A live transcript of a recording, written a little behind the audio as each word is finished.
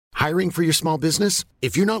Hiring for your small business?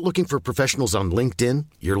 If you're not looking for professionals on LinkedIn,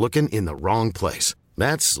 you're looking in the wrong place.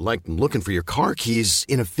 That's like looking for your car keys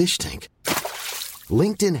in a fish tank.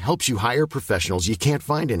 LinkedIn helps you hire professionals you can't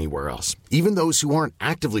find anywhere else, even those who aren't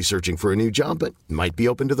actively searching for a new job but might be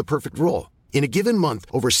open to the perfect role. In a given month,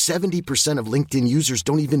 over 70% of LinkedIn users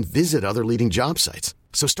don't even visit other leading job sites.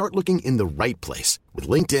 So start looking in the right place. With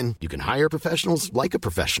LinkedIn, you can hire professionals like a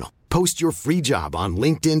professional. Post your free job on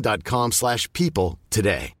linkedin.com/people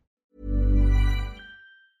today.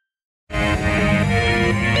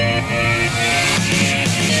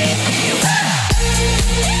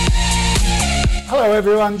 Hello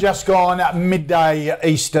everyone, just gone midday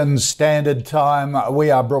Eastern Standard Time.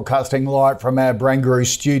 We are broadcasting live from our Barangaroo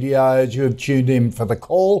studios. You have tuned in for the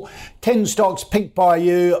call. 10 stocks picked by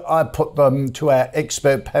you. I put them to our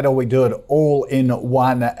expert panel. We do it all in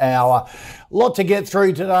 1 hour. A lot to get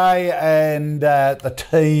through today, and the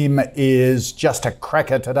team is just a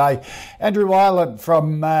cracker today. Andrew Weiland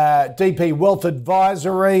from DP Wealth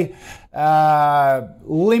Advisory,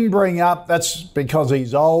 limbering up. That's because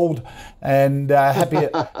he's old. And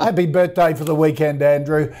happy birthday for the weekend,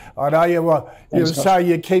 Andrew. I know you say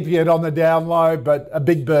you're keeping it on the down low, but a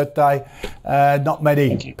big birthday. Not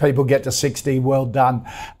many people get to 60. Well done.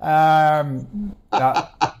 No,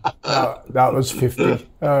 it was 50.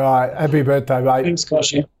 All right. Happy birthday, mate. Thanks,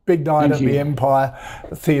 Koshy. Big night at the Empire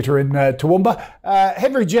Theatre in Toowoomba.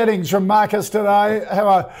 Henry Jennings from Marcus today.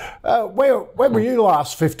 Where were you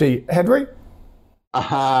last 50, Henry?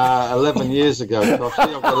 11 years ago,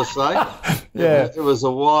 Koshy, I've got to say. Yeah. It was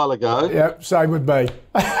a while ago. Yep, same with me.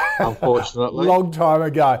 Unfortunately. Long time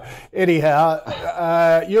ago. Anyhow,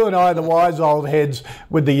 you and I are the wise old heads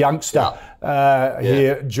with the youngster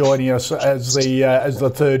here joining us as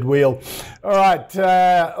the third wheel. All right,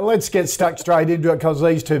 let's get stuck straight into it because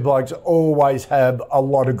these two blokes always have a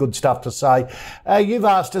lot of good stuff to say. You've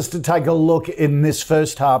asked us to take a look in this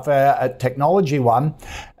first half hour at Technology One.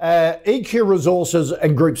 EQ Resources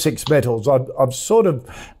and Group 6 Metals. I've sort of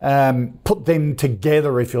put them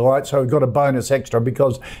together, if you like, so we've got a bonus extra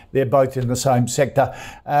because they're both in the same sector.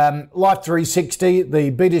 Life 360, the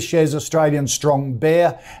Beta Shares Australian Strong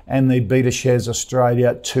Bear, and the Beta Shares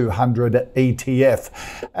Australia 200 ETF.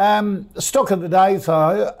 Stock of the day,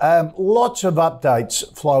 though, lots of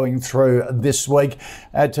updates flowing through this week.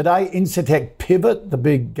 Today, Incitec Pivot, the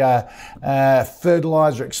big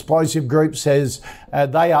fertiliser explosive group, says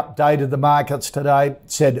they updated the markets today,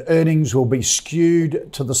 said earnings will be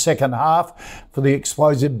skewed to the second half for the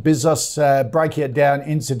explosive business. Breaking it down,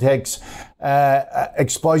 Incitec's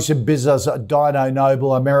explosive business, Dyno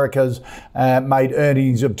Nobel Americas, made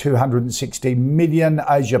earnings of $260 million,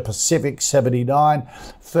 Asia Pacific 79,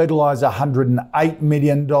 fertiliser $108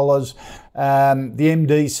 million. The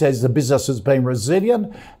MD says the business has been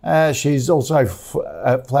resilient. She's also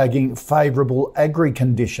flagging favourable agri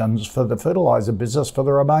conditions for the fertiliser business for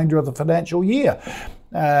the remainder of the financial year,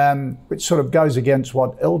 which sort of goes against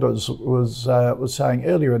what Elders was saying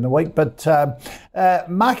earlier in the week. But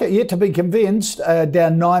market yet to be convinced,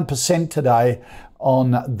 down 9% today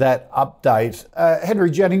on that update.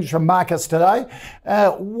 Henry Jennings from Marcus today.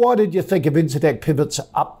 What did you think of Incitec Pivot's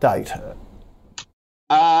update?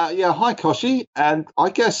 Hi, Koshy. And I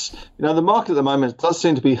guess, the market at the moment does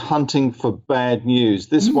seem to be hunting for bad news.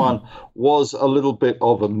 This one was a little bit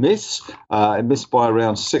of a miss. It missed by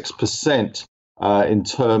around 6% in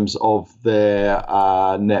terms of their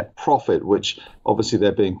net profit, which obviously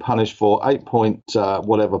they're being punished for,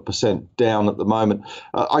 8% down at the moment.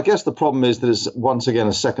 I guess the problem is that it's once again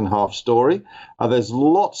a second half story. There's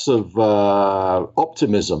lots of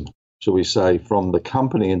optimism, shall we say, from the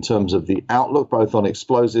company in terms of the outlook, both on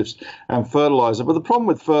explosives and fertilizer. But the problem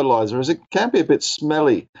with fertilizer is it can be a bit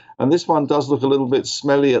smelly. And this one does look a little bit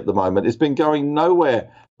smelly at the moment. It's been going nowhere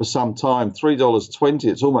for some time, $3.20.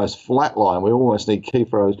 It's almost flatline. We almost need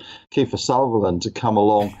Kiefer Sutherland to come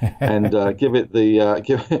along and give it the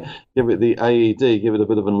AED, give it a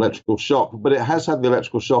bit of an electrical shock. But it has had the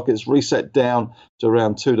electrical shock. It's reset down to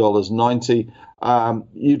around $2.90.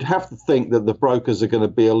 You'd have to think that the brokers are going to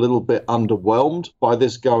be a little bit underwhelmed by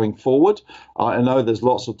this going forward. I know there's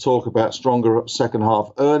lots of talk about stronger second half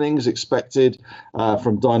earnings expected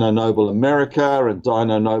from Dyno Nobel America and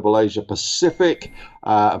Dyno Nobel Asia Pacific,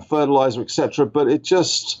 fertilizer, etc. But it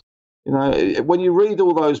just, when you read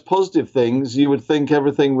all those positive things, you would think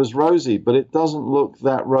everything was rosy, but it doesn't look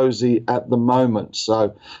that rosy at the moment.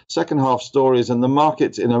 So second half stories, and the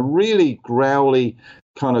market's in a really growly,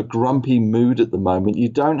 kind of grumpy mood at the moment. You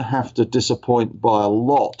don't have to disappoint by a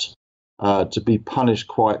lot to be punished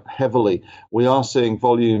quite heavily. We are seeing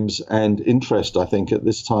volumes and interest, I think, at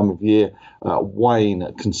this time of year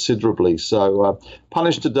wane considerably. So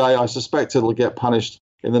punished today. I suspect it'll get punished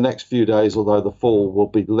in the next few days, although the fall will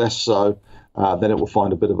be less so. Then it will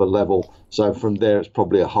find a bit of a level. So from there, it's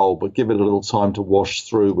probably a hold, but give it a little time to wash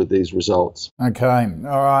through with these results. Okay.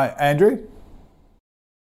 All right. Andrew?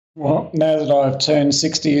 Well, now that I've turned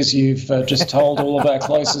 60, as you've just told all of our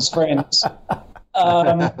closest friends,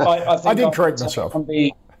 I think I did correct myself.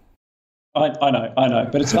 I know,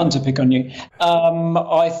 but it's fun to pick on you.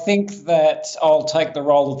 I think that I'll take the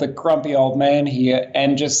role of the grumpy old man here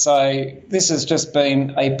and just say this has just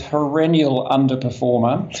been a perennial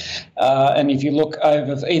underperformer. And if you look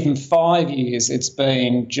over even 5 years, it's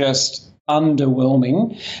been just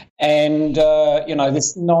underwhelming. And,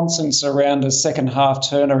 this nonsense around a second half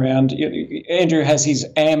turnaround. Andrew has his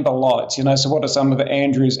amber lights, so what are some of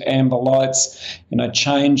Andrew's amber lights?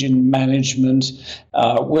 Change in management,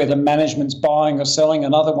 whether management's buying or selling.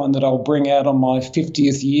 Another one that I'll bring out on my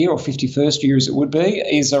 50th year or 51st year as it would be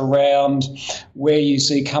is around where you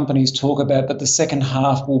see companies talk about, but the second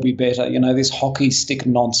half will be better, this hockey stick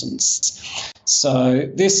nonsense. So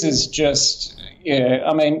this is just... Yeah,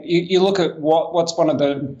 I mean, you look at what's one of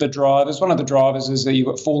the drivers. One of the drivers is that you've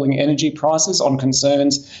got falling energy prices on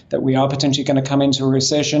concerns that we are potentially going to come into a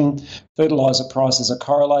recession. Fertiliser prices are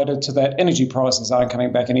correlated to that. Energy prices aren't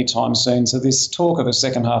coming back anytime soon. So this talk of a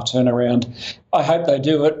second half turnaround, I hope they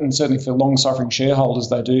do it, and certainly for long-suffering shareholders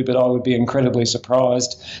they do, but I would be incredibly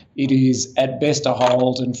surprised. It is at best a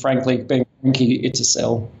hold, and frankly, being cranky, it's a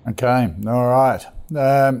sell. Okay, all right.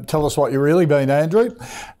 Tell us what you really mean, Andrew.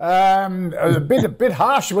 A bit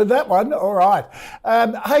harsh with that one. All right.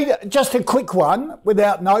 Hey, just a quick one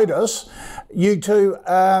without notice. You two,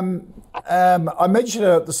 I mentioned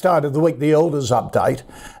at the start of the week, the Elders update.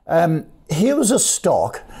 Here was a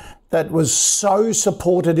stock that was so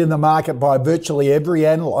supported in the market by virtually every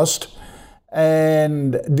analyst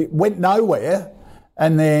and went nowhere,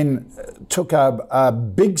 and then took a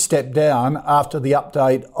big step down after the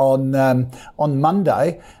update on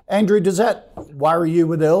Monday. Andrew, does that worry you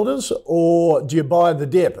with Elders, or do you buy the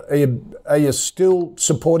dip? Are you still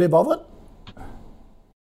supportive of it?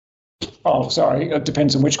 Oh, sorry. It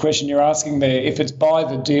depends on which question you're asking there. If it's buy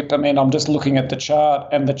the dip, I mean, I'm just looking at the chart,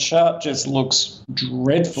 and the chart just looks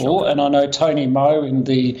dreadful. Sure. And I know Tony Moe in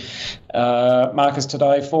the Marcus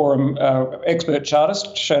Today Forum expert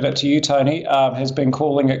chartist, shout out to you, Tony, has been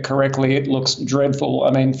calling it correctly. It looks dreadful.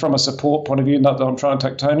 I mean, from a support point of view, not that I'm trying to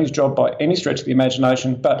take Tony's job by any stretch of the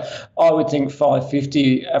imagination, but I would think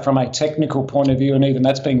 550 from a technical point of view, and even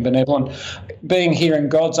that's being benevolent. Being here in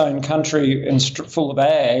God's own country and full of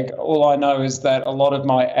ag, all I know is that a lot of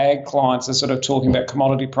my ag clients are sort of talking about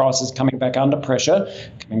commodity prices coming back under pressure,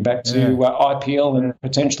 coming back to IPL and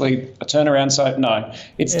potentially a turnaround. So no,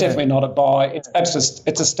 it's definitely not a buy.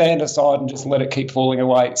 It's a stand aside and just let it keep falling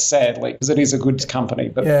away, sadly, because it is a good company,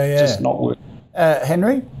 but just not worth it.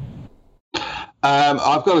 Henry?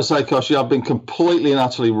 I've got to say, Koshi, I've been completely and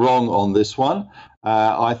utterly wrong on this one.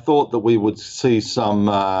 I thought that we would see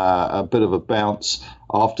a bit of a bounce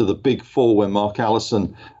after the big fall when Mark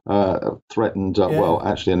Allison threatened,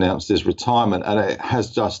 actually announced his retirement, and it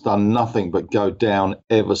has just done nothing but go down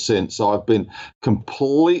ever since. So I've been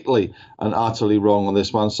completely and utterly wrong on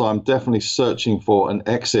this one. So I'm definitely searching for an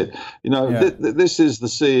exit. This is the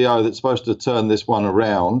CEO that's supposed to turn this one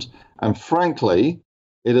around, and frankly,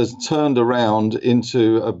 it has turned around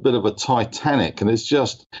into a bit of a Titanic, and it's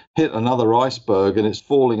just hit another iceberg and it's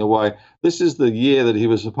falling away. This is the year that he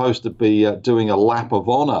was supposed to be doing a lap of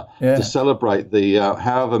honour to celebrate the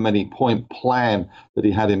however many point plan that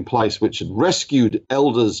he had in place, which had rescued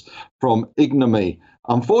Elders from ignominy.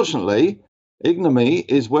 Unfortunately, ignominy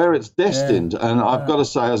is where it's destined. And I've got to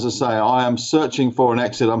say, as I say, I am searching for an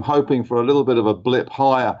exit. I'm hoping for a little bit of a blip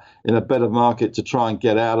higher in a better market to try and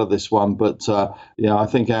get out of this one. But, I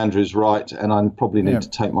think Andrew's right, and I probably need to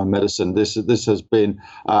take my medicine. This has been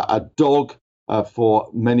a dog for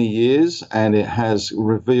many years, and it has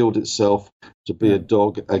revealed itself to be a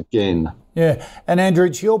dog again. Yeah, and Andrew,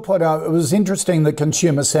 to your point, it was interesting the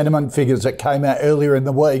consumer sentiment figures that came out earlier in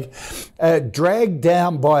the week, dragged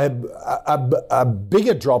down by a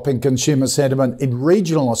bigger drop in consumer sentiment in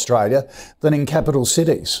regional Australia than in capital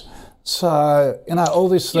cities. So, all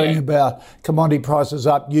this thing about commodity prices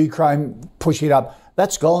up, Ukraine pushing it up,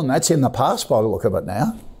 that's gone. That's in the past by the look of it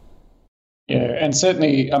now. Yeah, and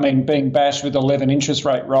certainly, I mean, being bashed with 11 interest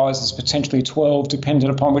rate rises, potentially 12,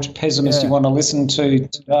 dependent upon which pessimist you want to listen to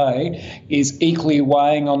today, is equally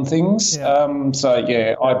weighing on things. I'm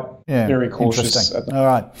very cautious. All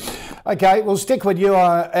right. Okay, we'll stick with you,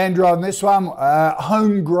 Andrew, on this one.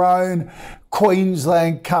 Homegrown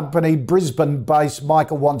Queensland company, Brisbane-based.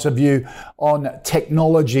 Michael wants a view on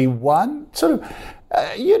Technology One. Sort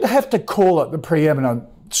of, you'd have to call it the preeminent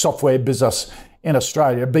software business in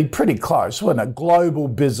Australia. It'd be pretty close, wouldn't it? Global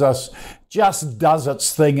business, just does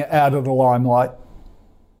its thing out of the limelight.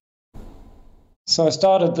 So I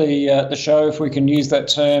started the show, if we can use that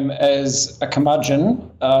term, as a curmudgeon,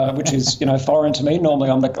 which is foreign to me. Normally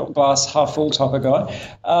I'm the glass half full type of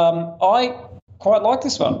guy. I quite like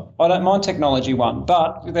this one. I don't mind Technology One,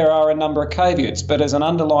 but there are a number of caveats. But as an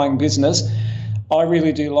underlying business, I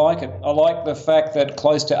really do like it. I like the fact that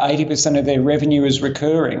close to 80% of their revenue is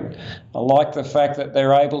recurring. I like the fact that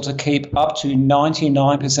they're able to keep up to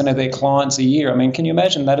 99% of their clients a year. I mean, can you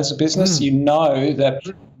imagine that as a business? You know that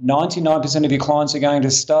 99% of your clients are going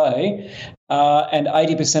to stay, and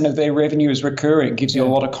 80% of their revenue is recurring. Gives you a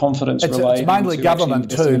lot of confidence. It's mainly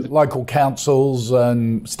government too, local councils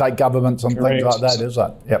and state governments and things like that, is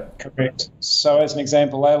it? Yep. Correct. So as an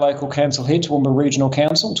example, our local council here, Toowoomba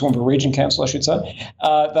Region Council, I should say,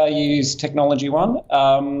 they use Technology One,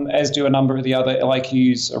 as do a number of the other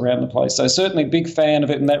LAQs around the place. So certainly big fan of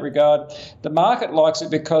it in that regard. The market likes it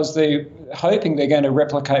because they're hoping they're going to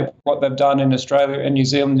replicate what they've done in Australia and New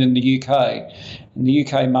Zealand and the UK. And the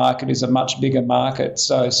UK market is a much bigger market.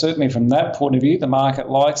 So certainly from that point of view, the market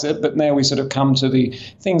likes it. But now we sort of come to the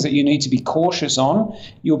things that you need to be cautious on.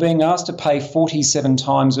 You're being asked to pay 47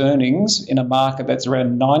 times earnings in a market that's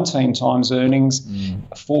around 19 times earnings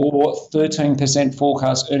for 13%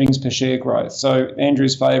 forecast earnings per share growth. So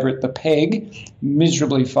Andrew's favourite, the PEG,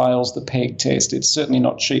 miserably fails the PEG test. It's certainly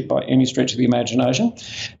not cheap by any stretch of the imagination.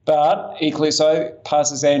 But equally so,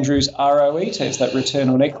 passes Andrew's ROE test, that return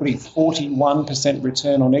on equity, 41%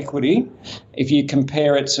 return on equity. If you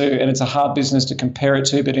compare it to, and it's a hard business to compare it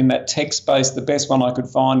to, but in that tech space, the best one I could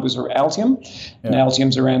find was Altium. And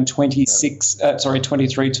Altium's around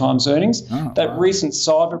 23 times earnings. That recent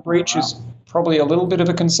cyber breach is probably a little bit of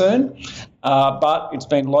a concern, but it's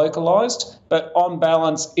been localised. But on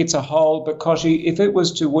balance, it's a hold. But Koshy, if it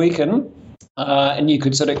was to weaken, and you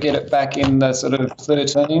could sort of get it back in the sort of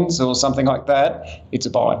 13s or something like that, it's a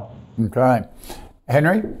buy. Okay.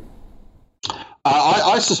 Henry?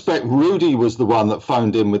 I suspect Rudy was the one that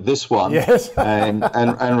phoned in with this one, yes,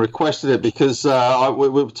 and requested it because we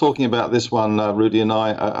were talking about this one, Rudy and I,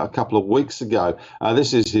 a couple of weeks ago.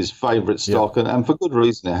 This is his favourite stock, and for good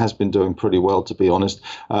reason. It has been doing pretty well, to be honest.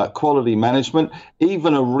 Quality management,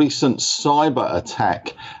 even a recent cyber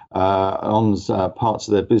attack on parts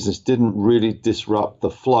of their business didn't really disrupt the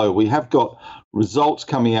flow. We have got results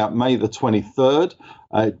coming out May the 23rd.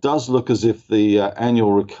 It does look as if the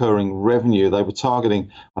annual recurring revenue, they were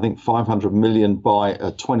targeting, I think, 500 million by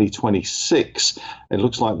 2026. It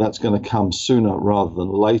looks like that's going to come sooner rather than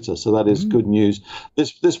later. So that is good news.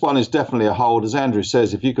 This one is definitely a hold. As Andrew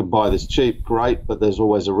says, if you can buy this cheap, great, but there's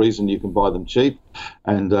always a reason you can buy them cheap.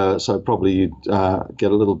 And so probably you'd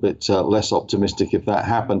get a little bit less optimistic if that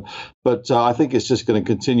happened. But I think it's just going to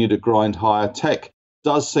continue to grind higher. Tech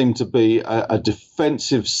does seem to be a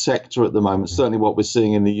defensive sector at the moment. Certainly what we're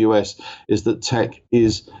seeing in the US is that tech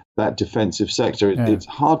is that defensive sector. It's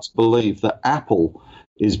hard to believe that Apple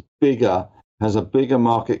is bigger, has a bigger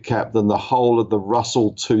market cap than the whole of the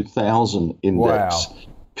Russell 2000 index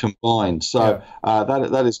combined. So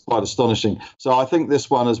that is quite astonishing. So I think this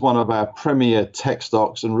one is one of our premier tech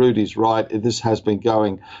stocks, and Rudy's right. This has been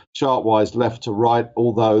going chart-wise left to right,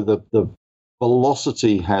 although the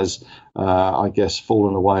velocity has, I guess,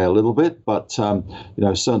 fallen away a little bit, but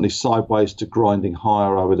certainly sideways to grinding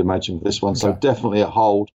higher, I would imagine, for this one. So definitely a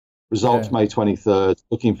hold. Results May 23rd.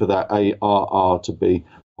 Looking for that ARR to be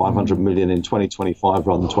 500 million in 2025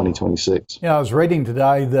 rather than 2026. Yeah, I was reading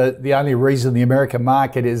today that the only reason the American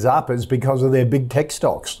market is up is because of their big tech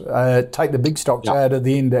stocks. Take the big stocks out of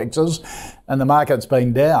the indexes, and the market's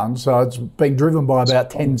been down, so it's been driven by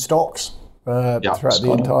about 10 stocks throughout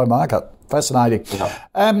the entire market. Fascinating.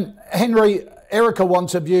 Henry, Erica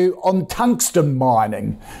wants a view on tungsten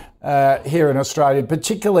mining here in Australia,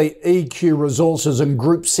 particularly EQ Resources and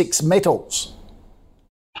Group 6 Metals.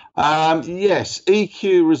 Yes,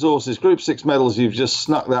 EQ Resources, Group 6 Metals, you've just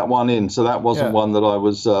snuck that one in, so that wasn't one that I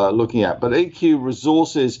was looking at. But EQ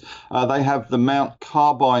Resources, they have the Mount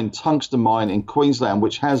Carbine tungsten mine in Queensland,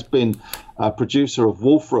 which has been producer of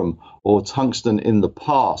wolfram or tungsten in the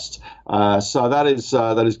past. So that is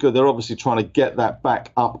good. They're obviously trying to get that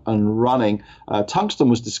back up and running. Tungsten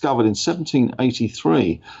was discovered in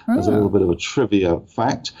 1783 as a little bit of a trivia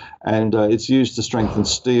fact, and it's used to strengthen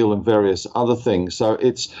steel and various other things. So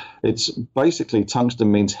it's basically,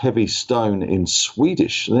 tungsten means heavy stone in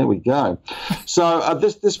Swedish. There we go. So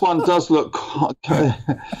this one does look.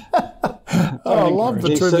 I love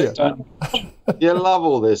the trivia. You love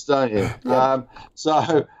all this, don't you? Yeah.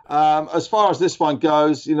 As far as this one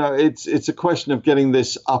goes, it's a question of getting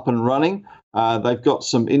this up and running. They've got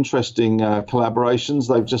some interesting collaborations.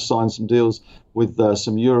 They've just signed some deals with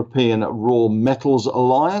some European Raw Metals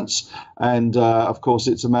Alliance. And, of course,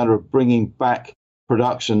 it's a matter of bringing back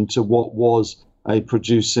production to what was a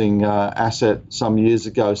producing asset some years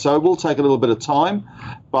ago. So it will take a little bit of time,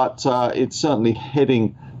 but it's certainly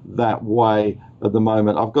heading that way at the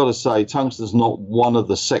moment. I've got to say, tungsten's not one of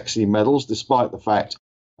the sexy metals, despite the fact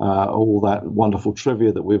all that wonderful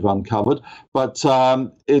trivia that we've uncovered. But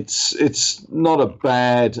it's not a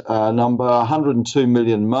bad number. 102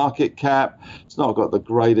 million market cap. It's not got the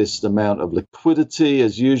greatest amount of liquidity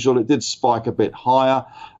as usual. It did spike a bit higher.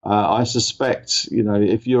 I suspect,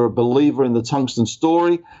 if you're a believer in the tungsten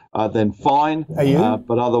story, then fine. Are you?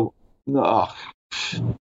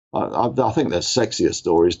 I think there's sexier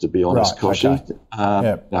stories, to be honest, Koshi.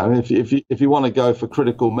 Okay. If you want to go for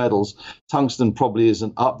critical metals, tungsten probably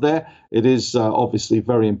isn't up there. It is obviously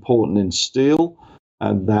very important in steel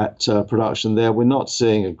and that production there. We're not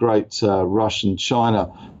seeing a great rush in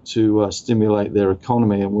China to stimulate their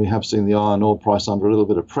economy, and we have seen the iron ore price under a little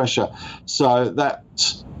bit of pressure. So that,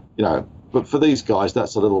 but for these guys,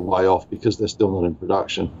 that's a little way off because they're still not in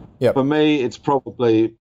production. Yep. For me, it's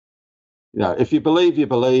probably, if you believe, you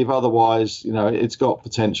believe. Otherwise, it's got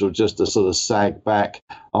potential just to sort of sag back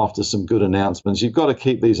after some good announcements. You've got to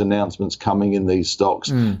keep these announcements coming in these stocks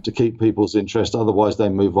to keep people's interest. Otherwise, they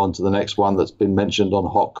move on to the next one that's been mentioned on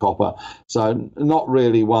Hot Copper. So not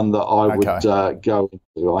really one that I would go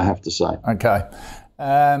into, I have to say. Okay.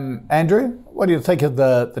 Andrew, what do you think of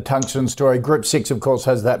the tungsten story? Group 6, of course,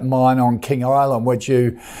 has that mine on King Island, which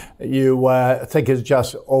you think is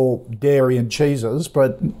just all dairy and cheeses,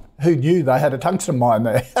 but who knew they had a tungsten mine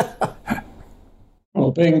there?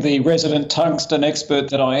 Well, being the resident tungsten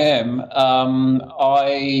expert that I am,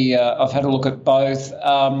 I've had a look at both.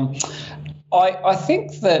 I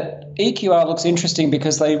think that EQR looks interesting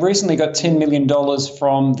because they recently got $10 million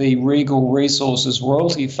from the Regal Resources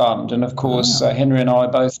Royalty Fund. And, of course, Henry and I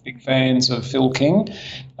are both big fans of Phil King,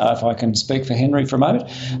 if I can speak for Henry for a moment.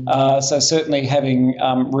 So certainly having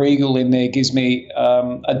Regal in there gives me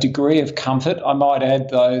a degree of comfort. I might add,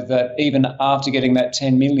 though, that even after getting that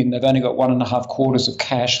 $10 million, they've only got 1.5 quarters of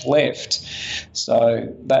cash left. So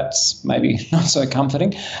that's maybe not so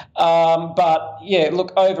comforting. But, yeah,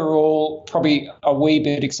 look, overall, probably a wee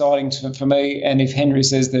bit exciting for me. And if Henry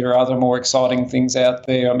says there are other more exciting things out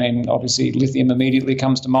there, I mean, obviously lithium immediately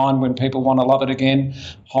comes to mind when people want to love it again,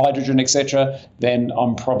 hydrogen, etc., then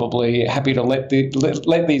I'm probably happy to let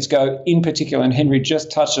these go in particular. And Henry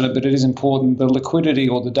just touched on it, but it is important. The liquidity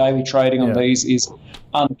or the daily trading on these is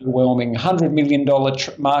underwhelming. $100 million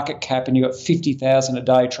market cap and you've got 50,000 a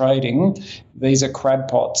day trading. These are crab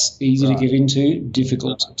pots, easy to get into,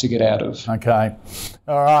 difficult to get out of. Okay.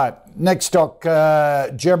 All right. Next stock,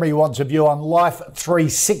 Jeremy wants a view on Life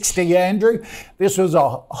 360, Andrew. This was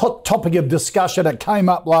a hot topic of discussion. It came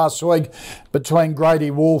up last week between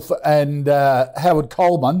Grady Wolf and Howard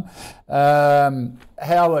Coleman.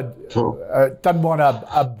 Howard doesn't want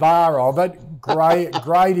a bar of it.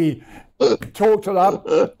 Grady talked it up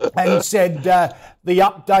and said the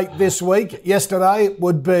update this week, yesterday,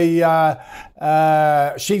 would be,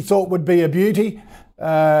 she thought would be a beauty.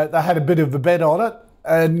 They had a bit of a bet on it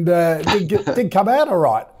and did come out all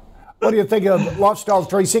right. What do you think of Lifestyle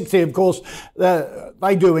 360? Of course,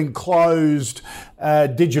 they do enclosed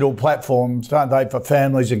digital platforms, don't they, for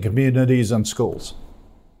families and communities and schools?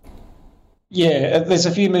 Yeah, there's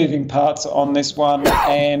a few moving parts on this one,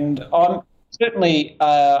 and I'm certainly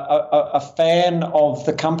a fan of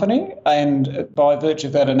the company, and by virtue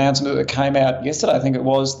of that announcement that came out yesterday, I think it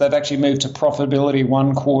was, they've actually moved to profitability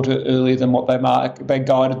 1 quarter earlier than what they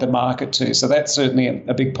guided the market to. So that's certainly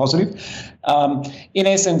a big positive. In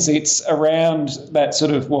essence, it's around that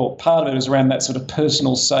sort of, part of it is around that sort of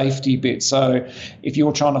personal safety bit. So if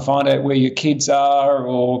you're trying to find out where your kids are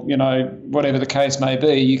or, whatever the case may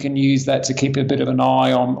be, you can use that to keep a bit of an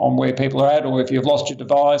eye on where people are at, or if you've lost your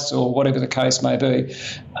device or whatever the case may be.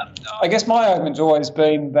 I guess my argument's always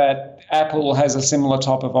been that Apple has a similar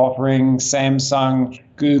type of offering. Samsung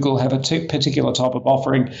Google have a particular type of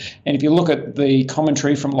offering. And if you look at the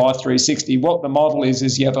commentary from Life360, what the model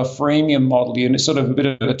is you have a freemium model. You're sort of a bit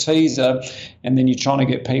of a teaser, and then you're trying to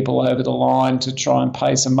get people over the line to try and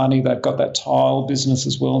pay some money. They've got that tile business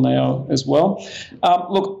as well now as well.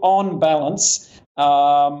 Look, on balance,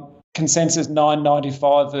 consensus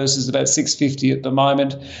 995 versus about 650 at the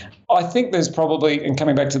moment. I think there's probably, and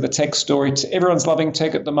coming back to the tech story, everyone's loving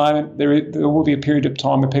tech at the moment. There will be a period of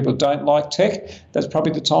time where people don't like tech. That's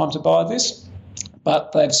probably the time to buy this.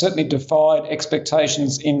 But they've certainly defied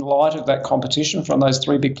expectations in light of that competition from those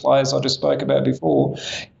three big players I just spoke about before.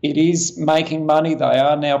 It is making money. They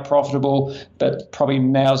are now profitable, but probably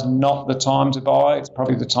now's not the time to buy. It's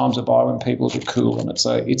probably the time to buy when people are cool, and it's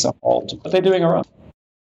a hold. But they're doing all right.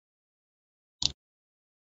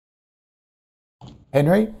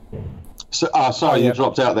 Henry? Sorry, you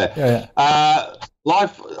dropped out there. Yeah.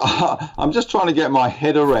 I'm just trying to get my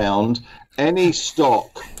head around any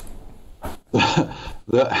stock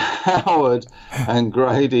that Howard and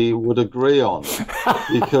Grady would agree on,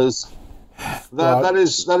 because that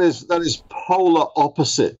is polar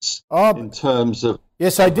opposites in terms of.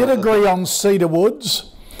 Yes, they did agree on Cedar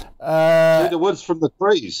Woods. Cedar Woods from the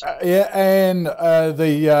trees. And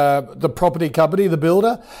the property company, the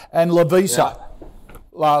builder, and Lovisa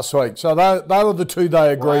last week. So they were the two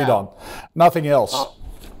they agreed on. Nothing else.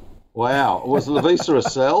 Wow. Was Lovisa a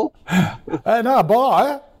sell? No, a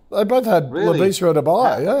buy. They both had Lovisa at a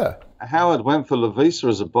buy, yeah. Howard went for Lovisa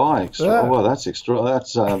as a buy. Well, that's extra.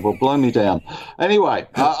 That's blow me down. Anyway,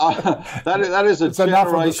 that is a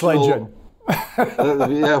generational.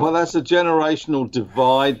 That's a generational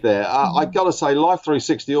divide there. I got to say,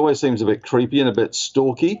 Life360 always seems a bit creepy and a bit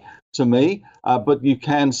stalky to me, but you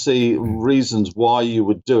can see reasons why you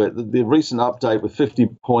would do it. The recent update with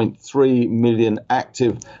 50.3 million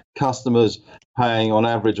active customers paying on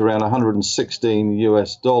average around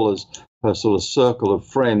 $116 per sort of circle of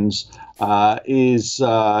friends is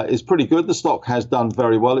pretty good. The stock has done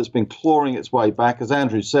very well. It's been clawing its way back. As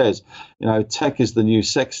Andrew says, tech is the new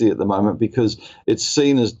sexy at the moment because it's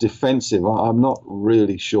seen as defensive. I'm not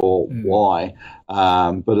really sure why.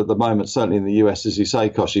 But at the moment, certainly in the US, as you say,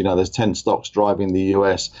 Kosh, there's 10 stocks driving the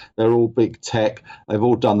US. They're all big tech. They've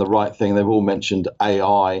all done the right thing. They've all mentioned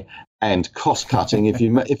AI and cost cutting. If you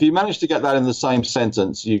manage to get that in the same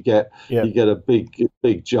sentence, you get a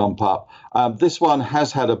big jump up. This one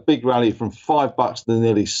has had a big rally from $5 to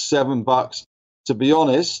nearly $7. To be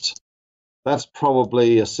honest, that's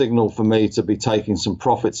probably a signal for me to be taking some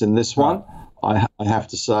profits in this one. I have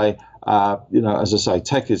to say, as I say,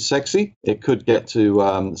 tech is sexy. It could get to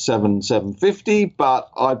 $7.50, but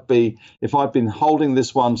if I'd been holding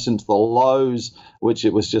this one since the lows, which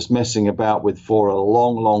it was just messing about with for a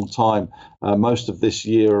long, long time, most of this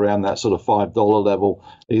year around that sort of $5 level,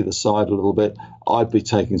 either side a little bit, I'd be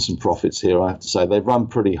taking some profits here. I have to say they've run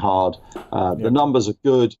pretty hard. The numbers are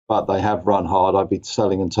good, but they have run hard. I'd be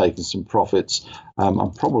selling and taking some profits.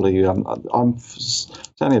 I'm probably I'm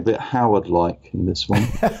sounding a bit Howard-like in this one.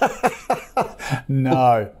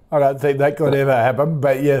 No, I don't think that could ever happen.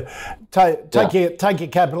 But take your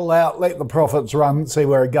capital out, let the profits run, see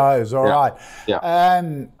where it goes. All right. Yeah.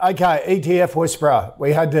 Okay, ETF Whisperer.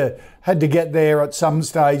 We had to get there at some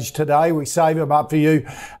stage today. We save them up for you.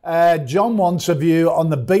 John wants a view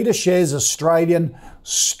on the BetaShares Australian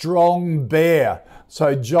Strong Bear.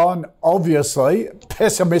 So John, obviously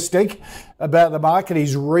pessimistic about the market.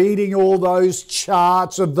 He's reading all those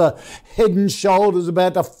charts of the head and shoulders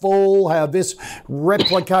about to fall, how this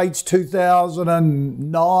replicates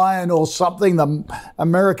 2009 or something, the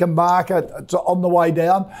American market. It's on the way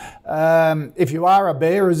down. If you are a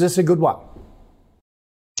bear, is this a good one?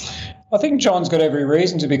 I think John's got every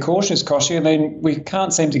reason to be cautious, Koshy. I mean, we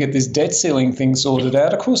can't seem to get this debt ceiling thing sorted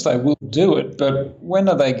out. Of course they will do it, but when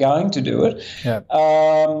are they going to do it? Yeah.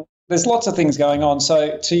 There's lots of things going on.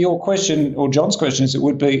 So to your question, or John's question as it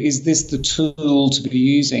would be, is this the tool to be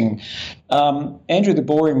using? Andrew the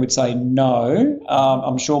Boring would say no.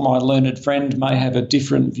 I'm sure my learned friend may have a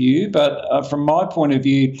different view, but from my point of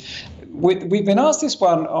view, we've been asked this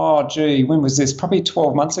one, when was this? Probably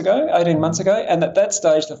 18 months ago. And at that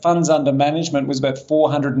stage, the funds under management was about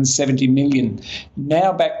 470 million.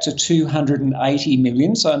 Now back to 280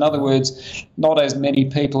 million. So in other words, not as many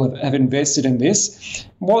people have invested in this.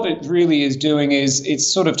 What it really is doing is it's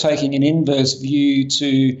sort of taking an inverse view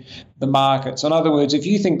to the market. So in other words, if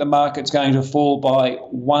you think the market's going to fall by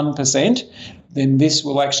 1%, then this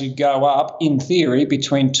will actually go up, in theory,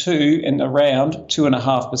 between 2 and around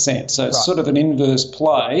 2.5%. So it's sort of an inverse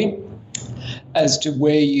play. as to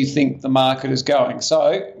where you think the market is going.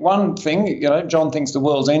 So one thing, John thinks the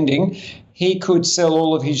world's ending. He could sell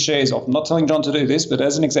all of his shares off. I'm not telling John to do this, but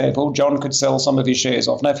as an example, John could sell some of his shares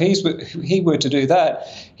off. Now, if he were to do that,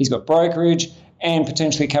 he's got brokerage and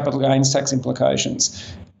potentially capital gains tax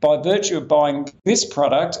implications. By virtue of buying this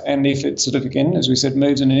product, and if it sort of, again, as we said,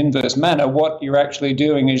 moves in an inverse manner, what you're actually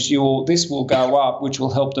doing is this will go up, which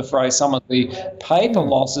will help defray some of the paper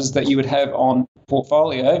losses that you would have on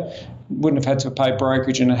portfolio. Wouldn't have had to pay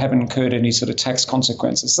brokerage and haven't incurred any sort of tax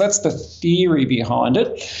consequences. So that's the theory behind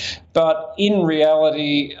it. But in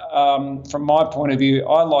reality, from my point of view,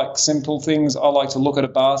 I like simple things. I like to look at a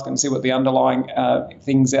basket and see what the underlying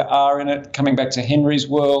things are in it. Coming back to Henry's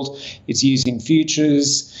world, it's using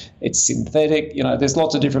futures, it's synthetic. There's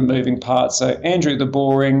lots of different moving parts. So Andrew the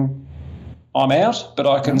Boring, I'm out, but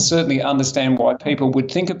I can certainly understand why people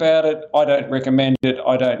would think about it. I don't recommend it.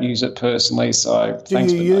 I don't use it personally. So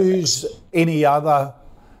thanks. Do you use any other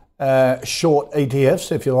short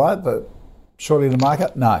ETFs, if you like, but shorting the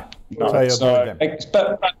market? No.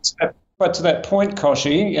 But to that point,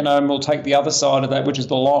 Koshi, and we'll take the other side of that, which is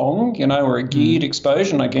the long, or a geared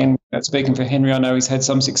exposure. And again, speaking for Henry, I know he's had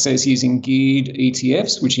some success using geared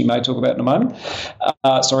ETFs, which he may talk about in a moment.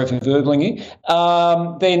 Sorry for verbling you.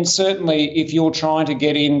 Then certainly if you're trying to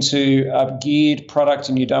get into a geared product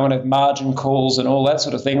and you don't want to have margin calls and all that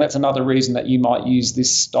sort of thing, that's another reason that you might use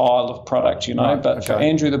this style of product, Right, but okay. For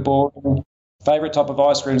Andrew the Boring, favourite type of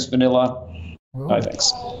ice cream is vanilla. No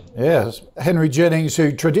thanks. Yes. Henry Jennings,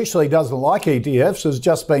 who traditionally doesn't like ETFs, has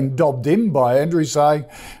just been dobbed in by Andrew saying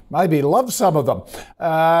maybe he loves some of them.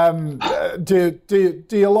 Do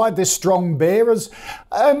you like this strong bearers?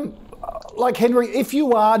 Like Henry, if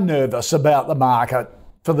you are nervous about the market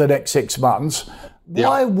for the next 6 months,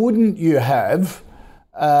 why wouldn't you have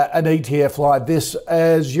an ETF like this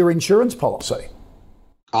as your insurance policy?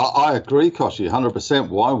 I agree, Koshi, 100%.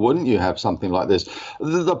 Why wouldn't you have something like this?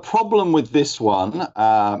 The problem with this one,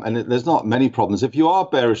 and there's not many problems, if you are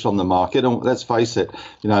bearish on the market, and let's face it,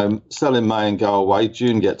 sell in May and go away,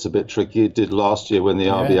 June gets a bit tricky. It did last year when the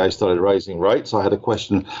RBA started raising rates. I had a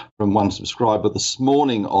question from one subscriber this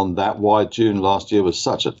morning on that, why June last year was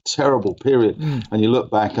such a terrible period. And you look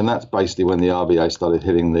back, and that's basically when the RBA started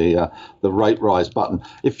hitting the rate rise button.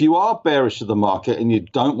 If you are bearish of the market and you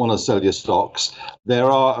don't want to sell your stocks, there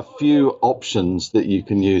are a few options that you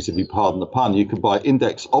can use, if you pardon the pun. You can buy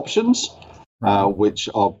index options, which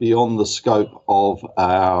are beyond the scope of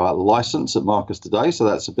our license at Marcus today. So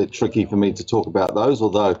that's a bit tricky for me to talk about those,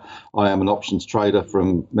 although I am an options trader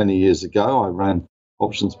from many years ago. I ran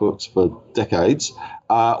options books for decades.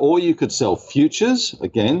 Or you could sell futures.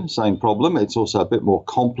 Again, same problem. It's also a bit more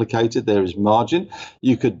complicated. There is margin.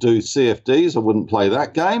 You could do CFDs. I wouldn't play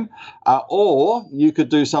that game. Or you could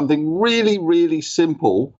do something really, really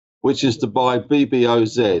simple, which is to buy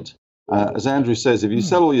BBOZ. As Andrew says, if you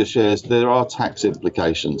sell all your shares, there are tax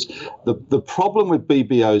implications. The problem with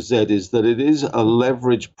BBOZ is that it is a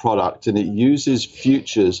leverage product and it uses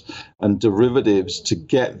futures and derivatives to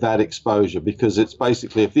get that exposure, because it's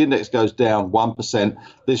basically, if the index goes down 1%,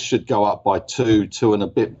 this should go up by 2 and a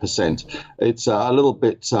bit percent. It's a little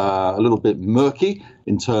bit murky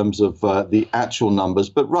in terms of the actual numbers,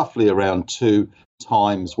 but roughly around 2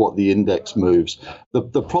 times what the index moves.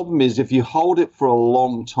 The problem is if you hold it for a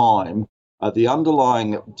long time, the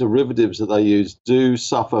underlying derivatives that they use do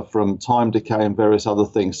suffer from time decay and various other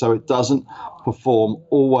things. So it doesn't perform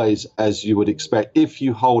always as you would expect if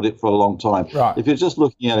you hold it for a long time. Right. If you're just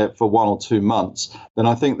looking at it for 1 or 2 months, then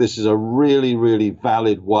I think this is a really, really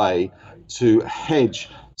valid way to hedge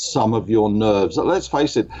some of your nerves. Let's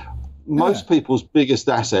face it, most people's biggest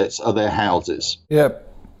assets are their houses. Yep.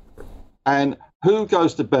 And who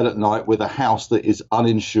goes to bed at night with a house that is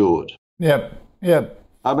uninsured? Yep.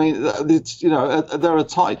 I mean, it's, there are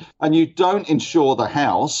times, and you don't insure the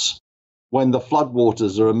house when the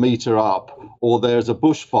floodwaters are a metre up or there's a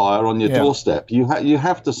bushfire on your doorstep. You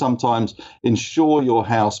have to sometimes insure your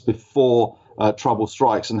house before trouble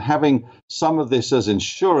strikes. And having some of this as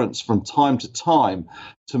insurance from time to time,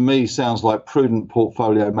 to me, sounds like prudent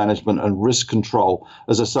portfolio management and risk control.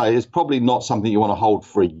 As I say, it's probably not something you want to hold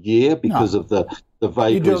for a year because of the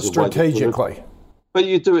vagaries. You do it strategically. But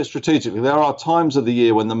you do it strategically. There are times of the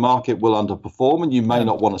year when the market will underperform and you may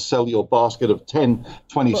not want to sell your basket of 10,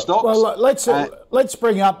 20 stocks. Well, let's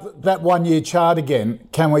bring up that 1 year chart again,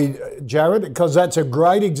 can we, Jared? Because that's a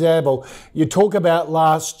great example. You talk about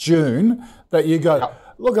last June, that you go,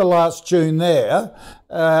 look at last June there,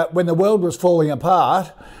 when the world was falling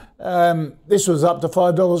apart, this was up to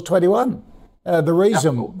 $5.21. The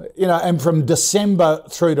reason, and from December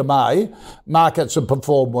through to May, markets have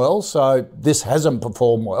performed well. So this hasn't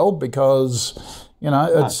performed well because,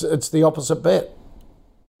 it's the opposite bet.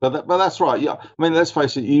 But that's right. Yeah, I mean, let's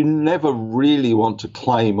face it. You never really want to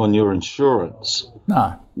claim on your insurance.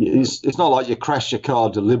 No, it's not like you crash your car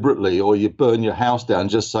deliberately or you burn your house down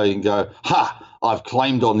just so you can go, ha, I've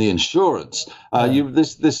claimed on the insurance.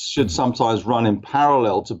 This should sometimes run in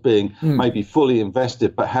parallel to being maybe fully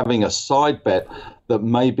invested, but having a side bet that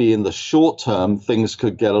maybe in the short term things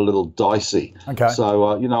could get a little dicey. Okay.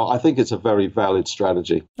 So I think it's a very valid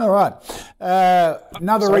strategy. All right.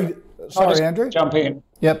 Sorry, Andrew. Jump in.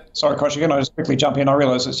 Yep. Sorry, Kosh, again, I'll just quickly jump in. I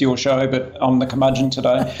realise it's your show, but I'm the curmudgeon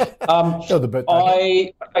today. You're the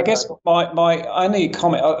birthday. I guess my only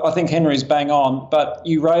comment, I think Henry's bang on, but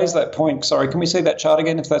you raised that point. Sorry, can we see that chart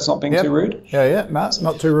again if that's not being too rude? Yeah. No, it's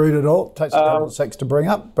not too rude at all. It takes a couple of seconds to bring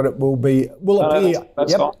up, but it will appear.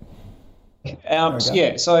 That's fine.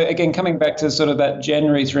 So again, coming back to sort of that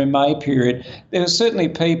January through May period, there were certainly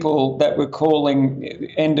people that were calling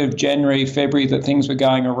end of January, February that things were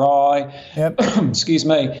going awry. Yep. Excuse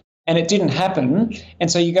me. And it didn't happen. And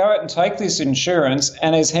so you go out and take this insurance,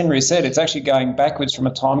 and as Henry said, it's actually going backwards from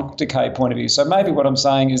a time decay point of view. So maybe what I'm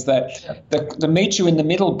saying is that the meet you in the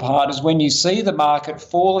middle part is when you see the market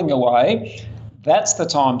falling away. That's the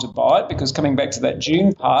time to buy it, because coming back to that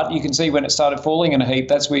June part, you can see when it started falling in a heap,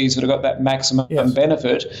 that's where you sort of got that maximum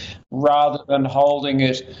benefit, rather than holding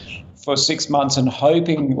it for 6 months and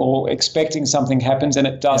hoping or expecting something happens and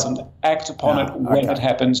it doesn't. Act upon it when it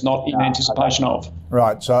happens, not in anticipation of.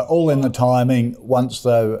 Right, so all in the timing once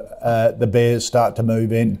the bears start to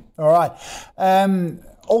move in. All right.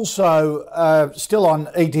 Also, still on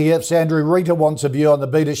ETFs, Andrew, Rita wants a view on the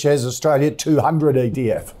BetaShares Australia 200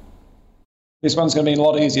 ETF. This one's going to be a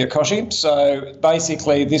lot easier, Koshi. So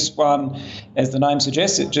basically this one, as the name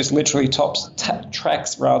suggests, it just literally tracks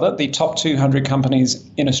the top 200 companies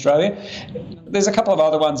in Australia. There's a couple of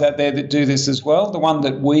other ones out there that do this as well. The one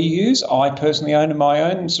that we use, I personally own in my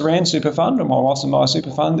own Saran super fund, or my wife's in my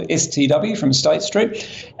super fund, STW from State Street.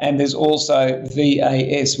 And there's also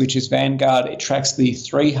VAS, which is Vanguard. It tracks the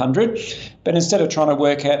 300. But instead of trying to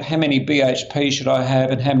work out how many BHP should I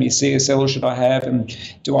have and how many CSL should I have and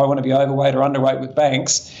do I want to be overweight or underweight with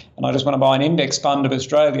banks, and I just want to buy an index fund of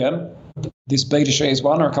Australia, this BetaShares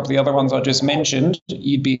one or a couple of the other ones I just mentioned,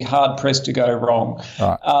 you'd be hard-pressed to go wrong.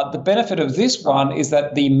 Right. The benefit of this one is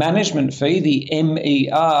that the management fee, the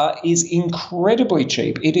MER, is incredibly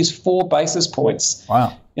cheap. It is 4 basis points.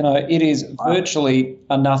 Wow. It is virtually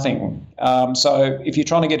a nothing. So if you're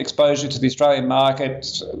trying to get exposure to the Australian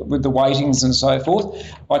market with the weightings and so forth,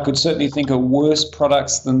 I could certainly think of worse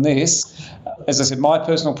products than this. As I said, my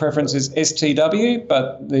personal preference is STW,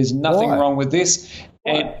 but there's nothing wrong with this.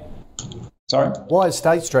 And sorry? Why is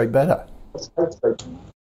State Street better?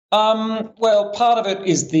 Well, part of it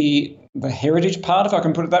is the heritage part, if I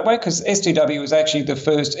can put it that way, because STW was actually the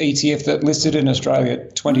first ETF that listed in Australia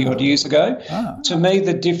 20-odd years ago. To me,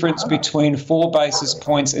 the difference between 4 basis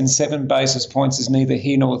points and 7 basis points is neither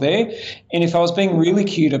here nor there. And if I was being really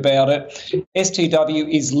cute about it,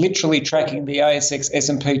 STW is literally tracking the ASX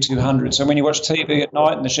S&P 200. So when you watch TV at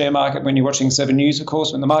night in the share market, when you're watching 7 News, of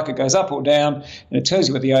course, when the market goes up or down, and it tells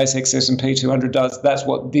you what the ASX S&P 200 does, that's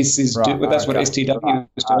what this is doing. That's what STW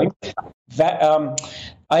is doing. That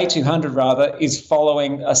A200 rather is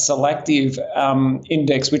following a selective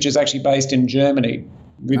index, which is actually based in Germany.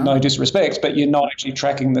 With no disrespect, but you're not actually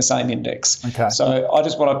tracking the same index. Okay. So I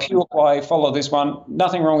just want to pure play, follow this one.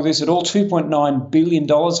 Nothing wrong with this at all. $2.9 billion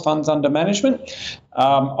funds under management.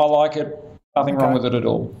 I like it. Nothing wrong with it at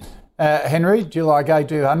all. Henry, do you like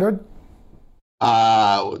A200?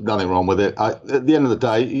 Nothing wrong with it. At the end of the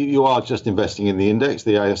day, you are just investing in the index,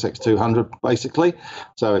 the ASX 200, basically.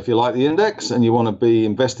 So if you like the index and you want to be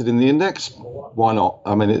invested in the index, why not?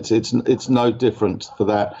 I mean, it's no different for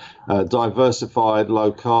that. Diversified,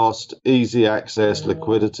 low cost, easy access,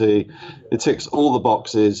 liquidity. It ticks all the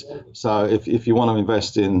boxes. So if you want to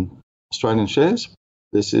invest in Australian shares,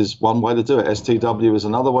 this is one way to do it. STW is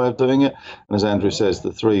another way of doing it. And as Andrew says,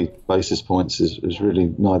 the 3 basis points is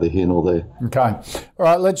really neither here nor there. Okay. All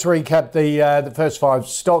right, let's recap the first 5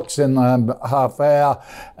 stocks in the half hour.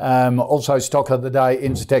 Also, stock of the day,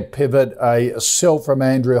 Incitec Pivot, a sell from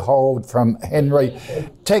Andrew, hold from Henry.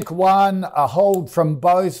 Tech One, a hold from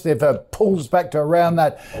both. If it pulls back to around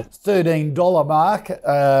that $13 mark,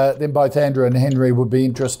 then both Andrew and Henry would be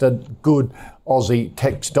interested. Good Aussie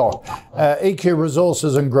tech stock. EQ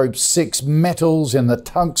Resources and Group 6 Metals in the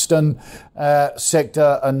tungsten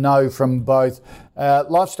sector, a no from both.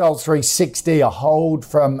 Lifestyle 360, a hold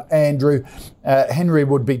from Andrew. Henry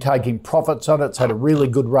would be taking profits on it. It's had a really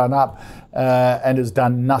good run up and has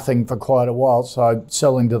done nothing for quite a while, so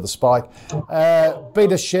selling to the spike.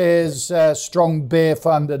 Beta shares, strong bear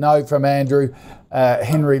fund, a no from Andrew.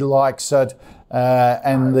 Henry likes it.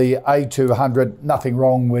 And the A200, nothing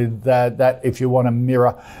wrong with that if you want to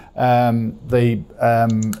mirror the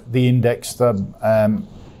index, the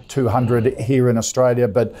 200 here in Australia,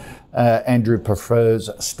 but Andrew prefers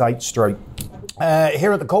State Street.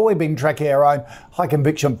 Here at the call, we've been tracking our own high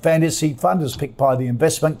conviction fantasy fund as picked by the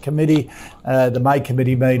investment committee. The May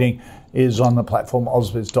committee meeting is on the platform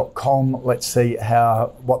ausbiz.com. Let's see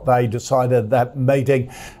what they decided that meeting.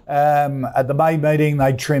 At the May meeting,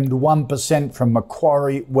 they trimmed 1% from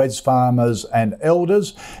Macquarie, Wesfarmers and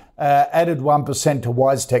Elders, added 1% to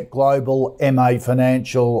WiseTech Global, MA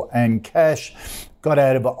Financial and Cash, got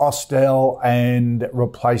out of Austell and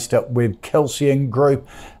replaced it with Kelsian Group.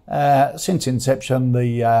 Since inception,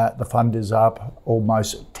 the fund is up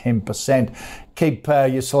almost 10%. Keep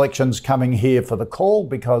your selections coming here for the call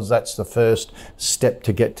because that's the first step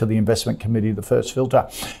to get to the investment committee, the first filter.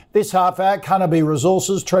 This half hour, Carnaby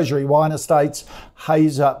Resources, Treasury Wine Estates,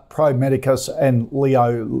 Hazer, Pro Medicus and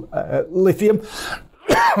Leo Lithium.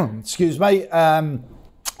 Excuse me.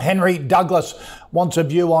 Henry Douglas wants a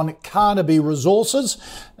view on Carnaby Resources,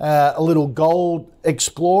 a little gold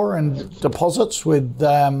explorer and deposits with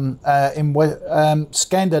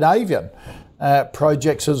Scandinavian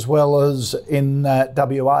projects as well as in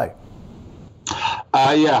WA.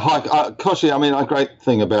 Hi, Koshi. I mean, a great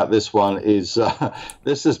thing about this one is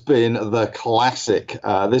this has been the classic.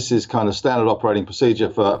 This is kind of standard operating procedure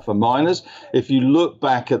for miners. If you look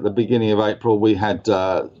back at the beginning of April, we had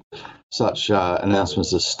such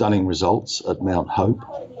announcements as stunning results at Mount Hope.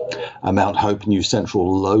 Mount Hope new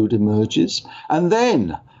central lode emerges. And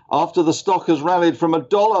then, after the stock has rallied from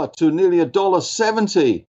 $1 to nearly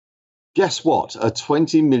 $1.70, guess what? A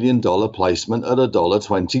 $20 million placement at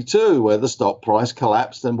 $1.22, where the stock price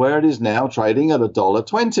collapsed and where it is now trading at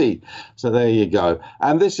 $1.20. So there you go.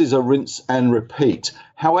 And this is a rinse and repeat.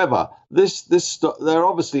 However, they're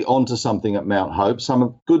obviously onto something at Mount Hope.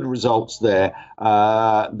 Some good results there.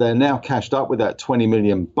 They're now cashed up with that $20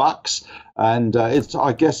 million, and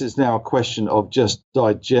I guess it's now a question of just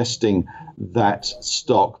digesting that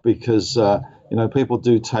stock because people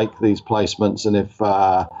do take these placements, and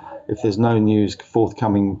if there's no news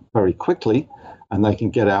forthcoming very quickly and they can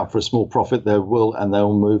get out for a small profit, they'll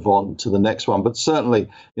move on to the next one. But certainly,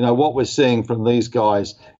 what we're seeing from these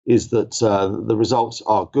guys is that the results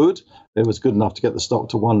are good. It was good enough to get the stock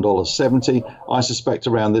to $1.70. I suspect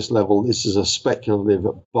around this level, this is a speculative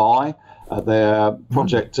buy. Their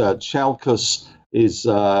project Chalcos is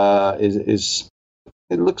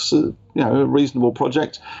it looks a reasonable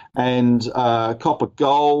project, and copper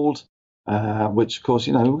gold, which of course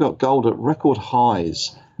we've got gold at record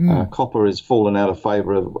highs. Copper has fallen out of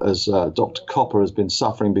favour as Dr. Copper has been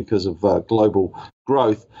suffering because of global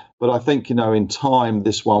growth. But I think, in time,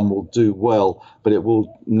 this one will do well, but it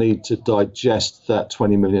will need to digest that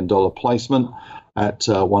 $20 million placement at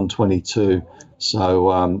 122.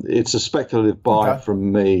 So it's a speculative buy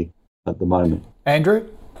from me at the moment. Andrew?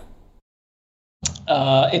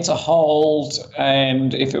 It's a hold,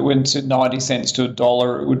 and if it went to 90 cents to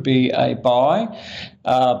 $1, it would be a buy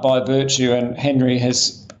by virtue, and Henry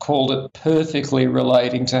has called it perfectly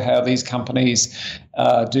relating to how these companies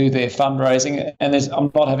do their fundraising. And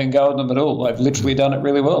I'm not having a go at them at all. They've literally done it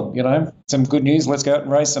really well. Some good news, let's go out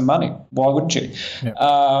and raise some money. Why wouldn't you?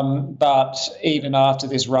 Yeah. But even after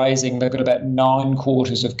this raising, they've got about 9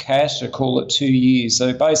 quarters of cash. They call it 2 years.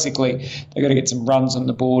 So basically, they've got to get some runs on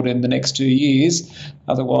the board in the next 2 years.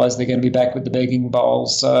 Otherwise, they're going to be back with the begging bowl.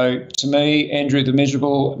 So to me, Andrew the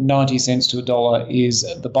Miserable, 90 cents to $1 is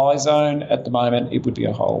the buy zone. At the moment, it would be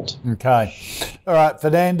a hold. Okay. All right,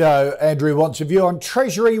 Fernando, Andrew wants a view on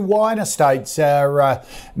Treasury Wine Estates, our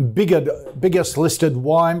biggest listed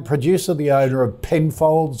wine producer, the owner of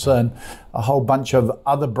Penfolds and a whole bunch of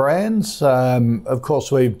other brands. Of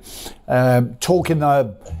course, we talk in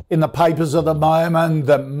the papers at the moment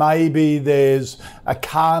that maybe there's a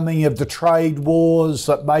calming of the trade wars,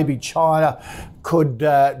 that maybe China could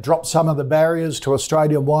drop some of the barriers to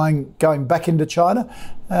Australian wine going back into China,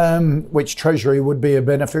 which Treasury would be a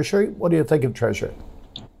beneficiary. What do you think of Treasury?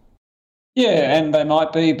 Yeah, and they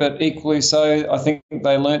might be, but equally so, I think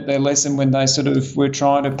they learnt their lesson when they sort of were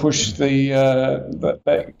trying to push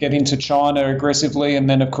get into China aggressively. And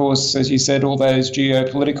then, of course, as you said, all those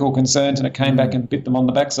geopolitical concerns, and it came back and bit them on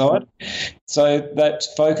the backside. So that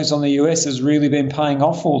focus on the US has really been paying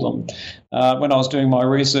off for them. When I was doing my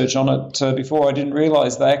research on it before, I didn't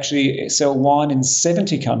realise they actually sell wine in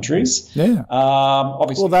 70 countries. Yeah.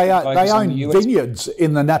 Obviously, well, they own vineyards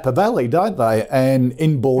in the Napa Valley, don't they? And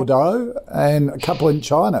in Bordeaux and a couple in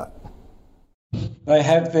China. They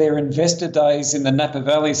have their investor days in the Napa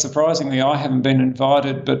Valley. Surprisingly, I haven't been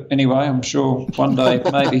invited, but anyway, I'm sure one day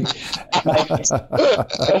maybe.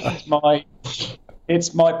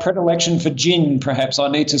 It's my predilection for gin, perhaps. I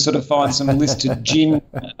need to sort of find some listed gin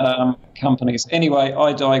companies. Anyway,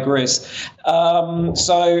 I digress.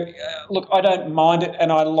 Look, I don't mind it,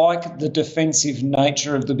 and I like the defensive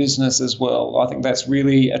nature of the business as well. I think that's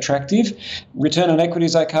really attractive. Return on equity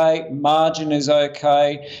is okay. Margin is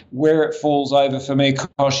okay. Where it falls over for me,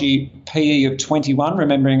 Koshi, PE of 21.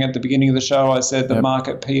 Remembering at the beginning of the show I said the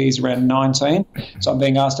market PE is around 19. So I'm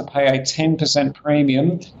being asked to pay a 10%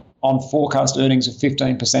 premium on forecast earnings of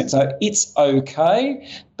 15%. So it's okay,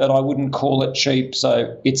 but I wouldn't call it cheap,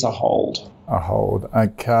 so it's a hold. A hold,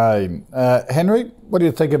 okay. Henry, what do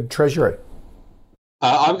you think of Treasury?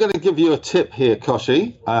 I'm going to give you a tip here,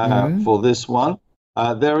 Koshi, for this one.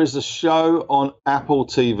 There is a show on Apple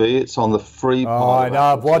TV. It's on the free part. Oh, I know,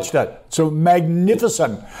 I've watched it. It's a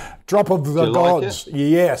magnificent Drop of the Gods. Like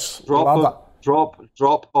yes.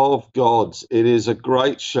 Drop of Gods. It is a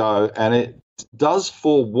great show, and it does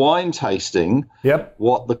for wine tasting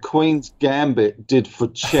what the Queen's Gambit did for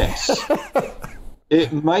chess.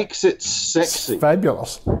 It makes it sexy. It's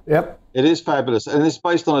fabulous. Yep. It is fabulous. And it's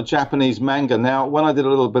based on a Japanese manga. Now, when I did a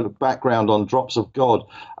little bit of background on Drops of God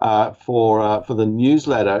for the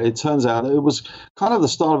newsletter, it turns out it was kind of the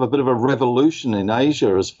start of a bit of a revolution in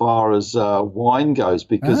Asia as far as wine goes,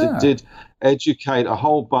 because it did educate a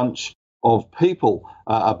whole bunch of people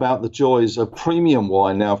about the joys of premium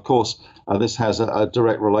wine. Now, of course, this has a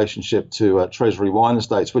direct relationship to Treasury Wine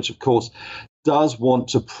Estates, which, of course, does want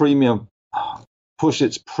to push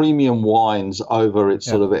its premium wines over its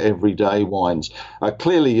sort of everyday wines.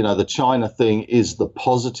 Clearly, the China thing is the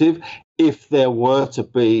positive. If there were to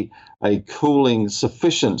be a cooling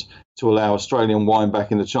sufficient to allow Australian wine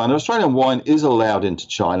back into China, Australian wine is allowed into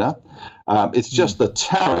China. It's just the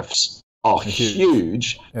tariffs are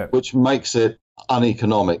huge, which makes it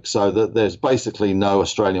uneconomic, so that there's basically no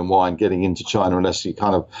Australian wine getting into China unless you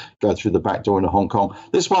kind of go through the back door into Hong Kong.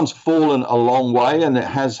 This one's fallen a long way, and it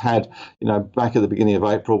has had, back at the beginning of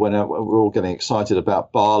April when we're all getting excited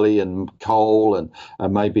about barley and coal and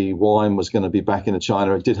maybe wine was going to be back into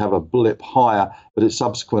China. It did have a blip higher, but it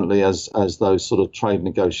subsequently, as those sort of trade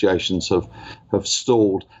negotiations have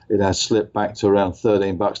stalled, it has slipped back to around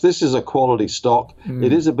 $13. This is a quality stock.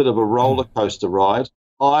 It is a bit of a roller coaster ride.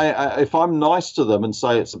 If I'm nice to them and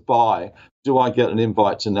say it's a buy, do I get an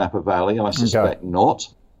invite to Napa Valley? I suspect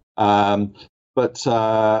not. But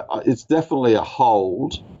it's definitely a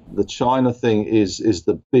hold. The China thing is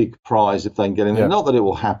the big prize if they can get in there. Not that it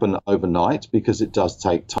will happen overnight, because it does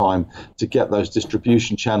take time to get those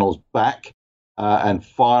distribution channels back and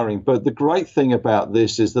firing. But the great thing about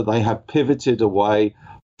this is that they have pivoted away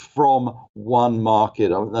from one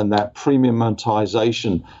market and that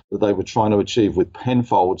premiumitization that they were trying to achieve with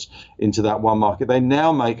Penfolds into that one market. They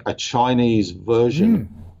now make a Chinese version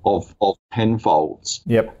of Penfolds,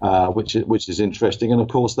 which is interesting. And of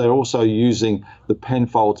course, they're also using the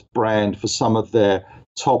Penfolds brand for some of their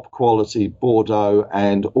top quality Bordeaux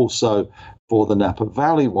and also for the Napa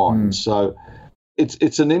Valley wines. So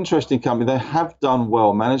it's an interesting company. They have done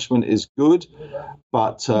well. Management is good,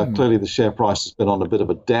 but clearly the share price has been on a bit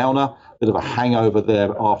of a downer, bit of a hangover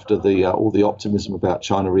there after all the optimism about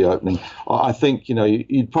China reopening. I think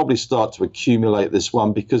you'd probably start to accumulate this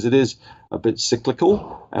one because it is a bit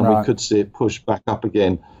cyclical, and we could see it push back up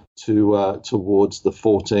again towards the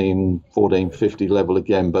 14.50 level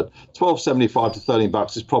again. But $12.75 to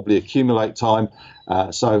 $13 is probably accumulate time.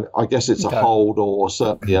 So I guess it's a hold or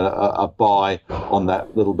certainly a buy on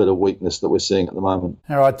that little bit of weakness that we're seeing at the moment.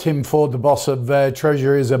 All right, Tim Ford, the boss of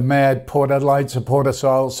Treasury, is a mad Port Adelaide supporter, so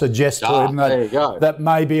I'll suggest to him that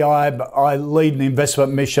maybe I lead an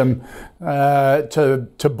investment mission to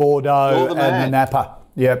Bordeaux and the Napa.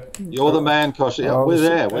 Yep. You're the man, Koshi. We're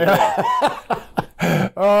there.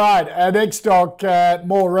 All right, our next stock,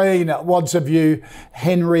 Maureen wants a view,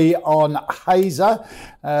 Henry, on Hazer,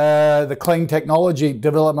 the clean technology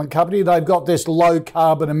development company. They've got this low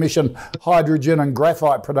carbon emission hydrogen and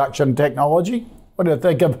graphite production technology. What do you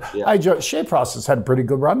think of Hazer? Share price has had a pretty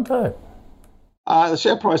good run too. The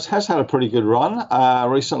share price has had a pretty good run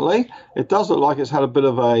recently. It does look like it's had a bit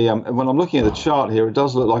of a, when I'm looking at the chart here, it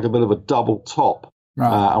does look like a bit of a double top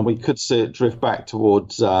Right. And we could see it drift back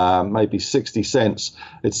towards maybe 60 cents.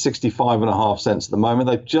 It's 65.5 cents at the moment.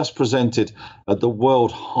 They've just presented at the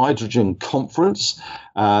World Hydrogen Conference.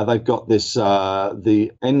 They've got this,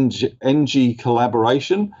 the ENGIE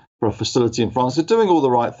collaboration for a facility in France. They're doing all the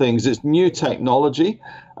right things. It's new technology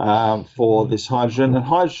for this hydrogen. And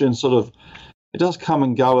hydrogen sort of, it does come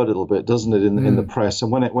and go a little bit, doesn't it, in the press? And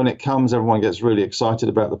when it comes, everyone gets really excited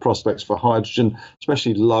about the prospects for hydrogen,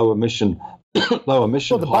 especially low emission hydrogen.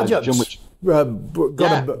 Budget's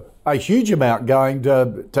got a huge amount going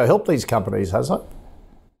to help these companies, hasn't it?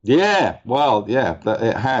 Yeah, well, yeah,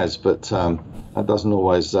 it has, but that doesn't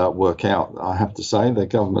always work out, I have to say. The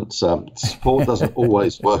government's support doesn't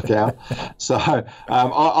always work out. So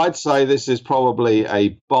I'd say this is probably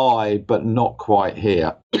a buy, but not quite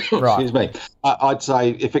here. Right. Excuse me. I'd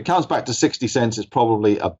say if it comes back to 60 cents, it's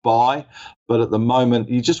probably a buy. But at the moment,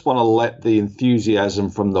 you just want to let the enthusiasm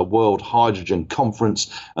from the World Hydrogen Conference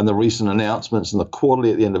and the recent announcements and the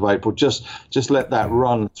quarterly at the end of April, just let that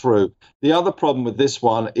run through. The other problem with this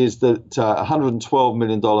one is that $112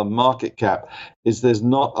 million market cap is there's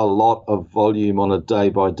not a lot of volume on a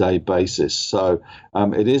day-by-day basis. So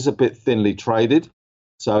it is a bit thinly traded.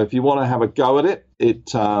 So if you want to have a go at it,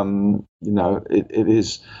 it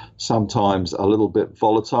is sometimes a little bit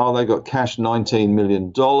volatile. They got cash $19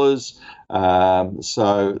 million.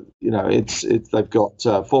 So they've got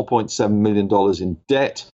 $4.7 million in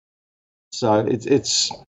debt. So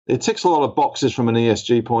it ticks a lot of boxes from an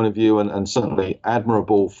ESG point of view, and certainly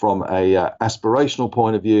admirable from a aspirational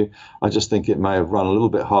point of view. I just think it may have run a little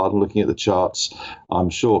bit hard. Looking at the charts, I'm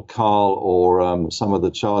sure Carl or some of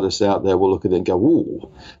the chartists out there will look at it and go,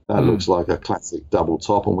 "Ooh, that looks like a classic double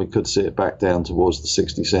top," and we could see it back down towards the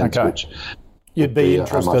 60 cents. Okay. Which you'd be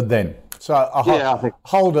interested then. So I think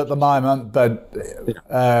hold at the moment, but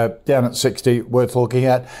down at 60, worth looking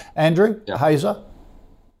at. Andrew Hazer.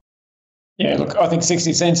 Yeah, look, I think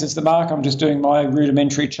 60 cents is the mark. I'm just doing my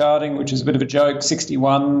rudimentary charting, which is a bit of a joke,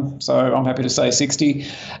 61, so I'm happy to say 60.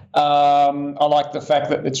 I like the fact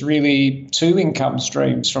that it's really two income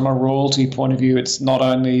streams from a royalty point of view. It's not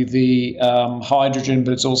only the hydrogen,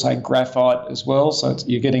 but it's also graphite as well, so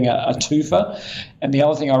you're getting a twofer. And the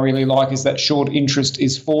other thing I really like is that short interest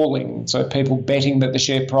is falling, so people betting that the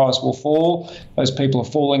share price will fall, those people are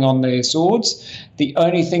falling on their swords. The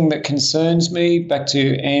only thing that concerns me, back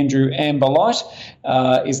to Andrew Amberlight,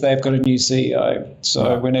 is they've got a new CEO.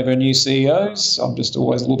 So whenever a new CEOs, I'm just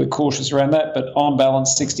always a little bit cautious around that. But on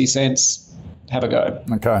balance, 60 cents, have a go.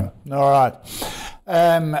 Okay. All right.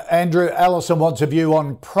 Andrew, Alison wants a view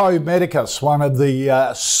on Pro Medicus, one of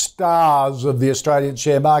the stars of the Australian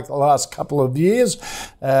share market the last couple of years,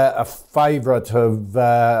 a favourite of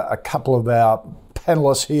a couple of our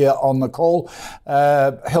panellists here on the call.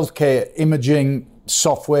 Healthcare imaging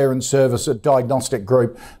software and service at Diagnostic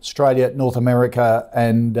Group, Australia, North America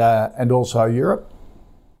and also Europe.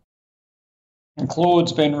 And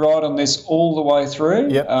Claude's been right on this all the way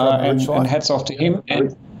through, and hats off to him.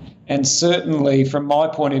 And certainly from my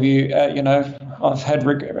point of view, I've had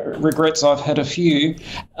regrets. I've had a few.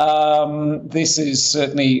 This is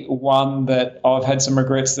certainly one that I've had some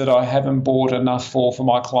regrets that I haven't bought enough for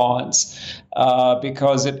my clients,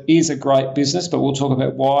 because it is a great business, but we'll talk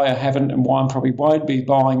about why I haven't and why I probably won't be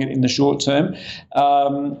buying it in the short term.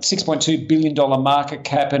 $6.2 billion market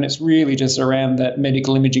cap, and it's really just around that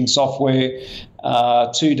medical imaging software,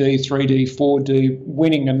 2D, 3D, 4D,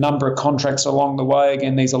 winning a number of contracts along the way.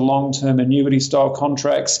 Again, these are long-term annuity-style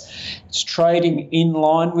contracts. It's trading in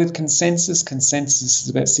line with consensus. Consensus is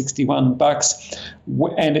about $61,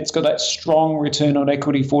 and it's got that strong return on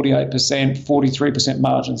equity, 48%, 43%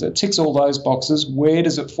 margins. It ticks all those boxes. Where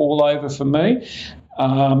does it fall over for me?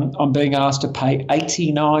 I'm being asked to pay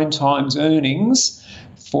 89 times earnings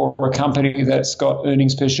for a company that's got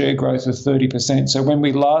earnings per share growth of 30%. So when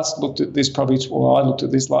we last looked at this, I looked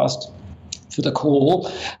at this last for the call,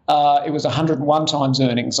 it was 101 times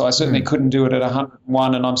earnings. So I certainly couldn't do it at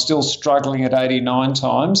 101, and I'm still struggling at 89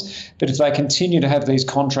 times. But if they continue to have these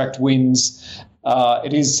contract wins,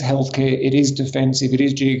 it is healthcare, it is defensive, it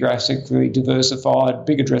is geographically diversified,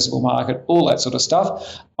 big addressable market, all that sort of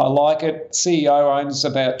stuff. I like it. CEO owns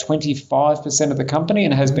about 25% of the company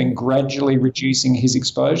and has been gradually reducing his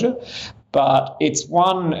exposure. But it's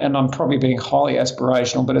one, and I'm probably being highly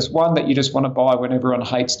aspirational, but it's one that you just want to buy when everyone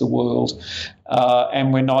hates the world.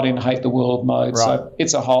 And we're not in hate the world mode. Right. So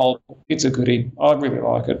it's a hold. It's a goodie. I really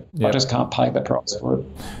like it. Yep. I just can't pay the price for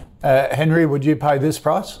it. Henry, would you pay this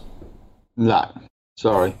price? No,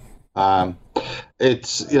 sorry.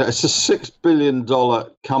 It's a $6 billion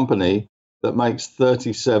company that makes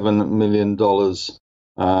 $37 million.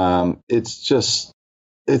 It's just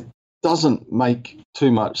doesn't make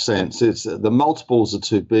too much sense. It's the multiples are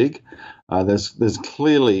too big. There's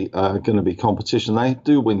clearly going to be competition. They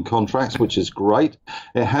do win contracts, which is great.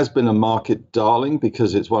 It has been a market darling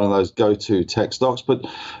because it's one of those go-to tech stocks. But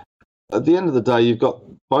at the end of the day, you've got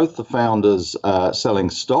both the founders selling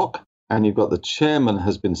stock, and you've got the chairman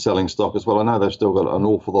has been selling stock as well. I know they've still got an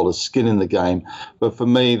awful lot of skin in the game, but for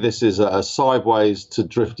me, this is a sideways to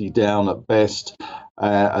drifty down at best,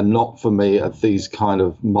 and not for me at these kind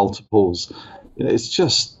of multiples. It's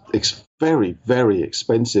just very, very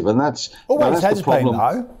expensive, and that's always has the problem.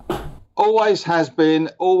 Been though. Always has been,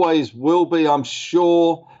 always will be, I'm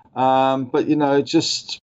sure. But it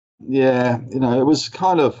was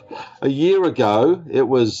kind of a year ago. It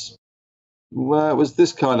was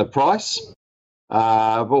this kind of price.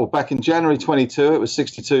 Back in January 22, it was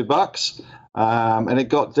 $62, and it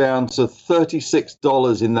got down to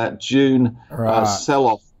 $36 in that June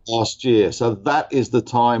sell-off last year. So that is the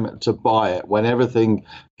time to buy it when everything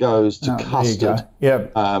goes to custard. Yeah.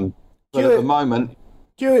 But at the moment,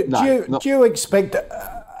 do you expect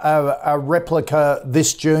a replica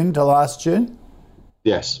this June to last June?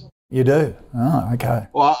 Yes. You do? Oh, okay.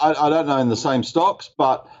 Well, I don't know in the same stocks,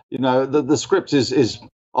 but the script is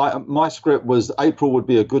my script was April would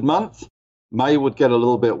be a good month. May would get a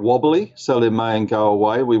little bit wobbly, sell in May and go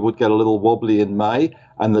away. We would get a little wobbly in May,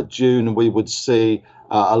 and that June we would see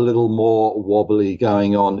a little more wobbly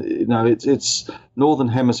going on. It's Northern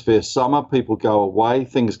Hemisphere summer. People go away.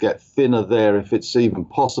 Things get thinner there if it's even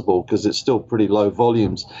possible, because it's still pretty low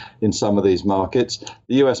volumes in some of these markets.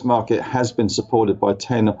 The US market has been supported by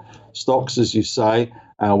 10 stocks, as you say.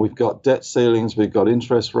 We've got debt ceilings. We've got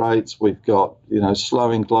interest rates. We've got,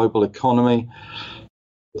 slowing global economy.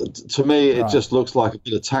 To me, it just looks like a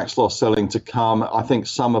bit of tax loss selling to come. I think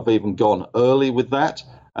some have even gone early with that.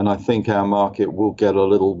 And I think our market will get a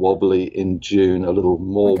little wobbly in June, a little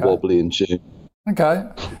more wobbly in June. Okay.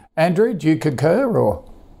 Andrew, do you concur or?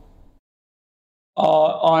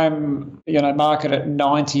 I'm, market at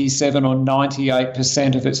 97 or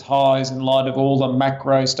 98% of its highs in light of all the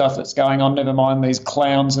macro stuff that's going on. Never mind these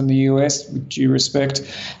clowns in the US, with due respect.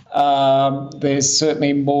 There's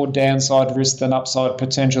certainly more downside risk than upside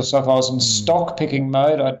potential. So if I was in stock picking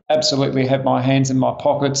mode, I'd absolutely have my hands in my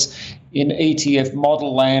pockets. In ETF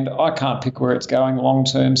model land, I can't pick where it's going long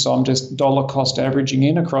term, so I'm just dollar cost averaging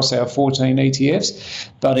in across our 14 ETFs.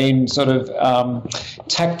 But in sort of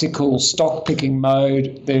tactical stock picking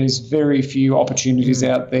mode, there's very few opportunities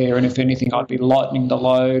out there, and if anything, I'd be lightening the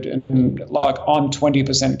load. And like I'm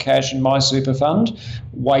 20% cash in my super fund,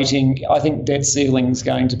 waiting. I think debt ceiling is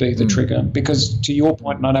going to be the trigger, because to your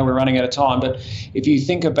point, and I know we're running out of time, but if you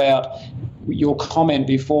think about your comment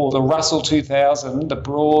before, the Russell 2000, the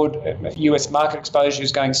broad US market exposure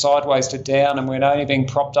is going sideways to down, and we're only being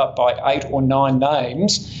propped up by 8 or 9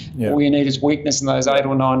 names. Yeah. All you need is weakness in those 8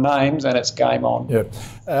 or 9 names, and it's game on. Yeah,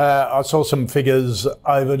 I saw some figures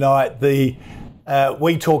overnight.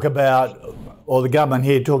 We talk about, or the government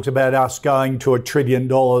here talks about us going to $1 trillion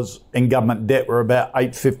in government debt. We're about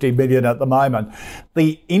 $850 billion at the moment.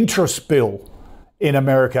 The interest bill in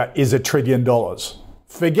America is $1 trillion.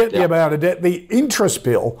 Forget the amount of debt, the interest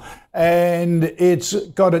bill, and it's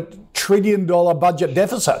got $1 trillion budget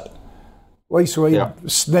deficit. At least we're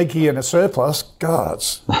sneaky in a surplus. God,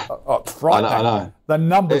 it's frightening. I know. The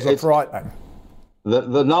numbers are frightening.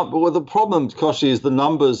 The problem, Koshi, is the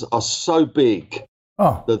numbers are so big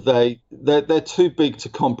that they're too big to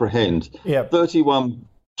comprehend. Yeah. $31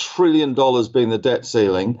 trillion being the debt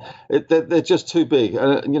ceiling, they're just too big.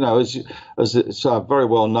 As it's very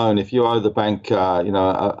well known, if you owe the bank,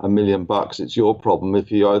 $1 million, it's your problem. If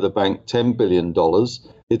you owe the bank $10 billion,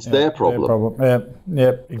 it's their problem.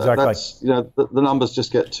 Yeah, exactly. That's, the numbers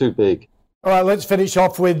just get too big. All right, let's finish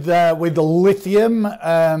off with the lithium.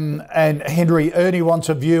 And Henry, Ernie wants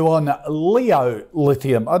a view on Leo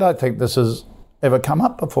Lithium. I don't think this has ever come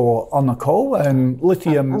up before on the call, and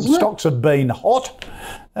lithium stocks have been hot.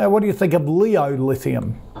 What do you think of Leo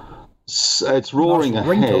Lithium? It's roaring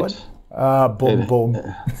ahead. Boom, boom.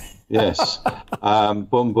 Yes.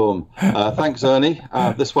 Boom, boom. Thanks, Ernie.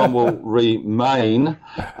 This one will remain.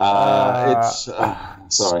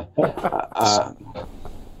 Sorry.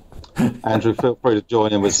 Andrew, feel free to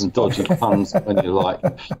join in with some dodgy puns when you like.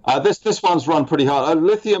 This one's run pretty hard.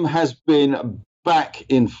 Lithium has been back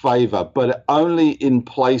in favour, but only in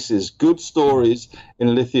places. Good stories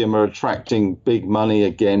in lithium are attracting big money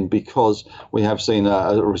again, because we have seen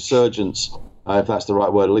a resurgence, if that's the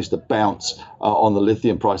right word, at least a bounce on the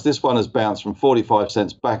lithium price. This one has bounced from 45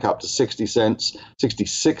 cents back up to 60 cents,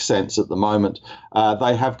 66 cents at the moment.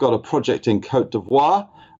 They have got a project in Cote d'Ivoire.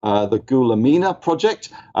 the Goulamina project,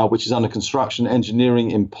 which is under construction,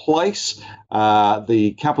 engineering in place.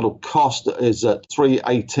 The capital cost is at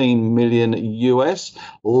 $318 million US,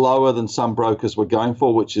 lower than some brokers were going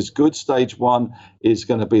for, which is good. Stage 1 is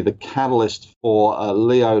going to be the catalyst for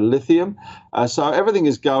Leo Lithium. So everything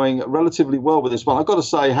is going relatively well with this one. I've got to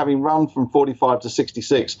say, having run from 45 to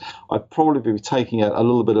 66, I'd probably be taking a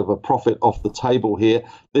little bit of a profit off the table here.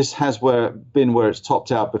 This has been where it's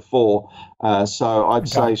topped out before. So I'd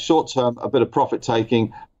say short term, a bit of profit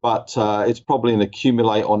taking, but it's probably an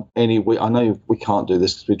accumulate on any week. I know we can't do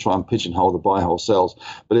this because we try and pigeonhole the buy, whole, sells,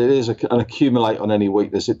 but it is an accumulate on any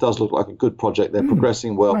weakness. It does look like a good project. They're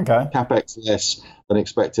progressing well. CapEx less than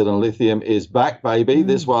expected, and lithium is back, baby.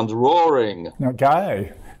 This one's roaring.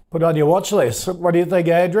 Okay. Put on your watch list. What do you think,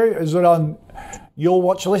 Andrew? Is it on your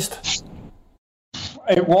watch list?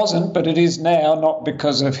 It wasn't, but it is now, not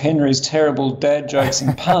because of Henry's terrible dad jokes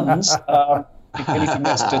and puns. If anything,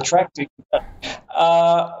 that's detracting.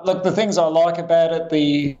 Look, the things I like about it,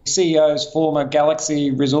 the CEO's former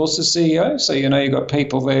Galaxy Resources CEO, so you've got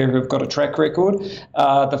people there who've got a track record.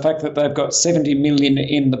 The fact that they've got $70 million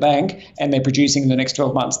in the bank and they're producing in the next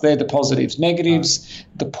 12 months, they're the positives. Negatives,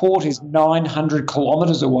 the port is 900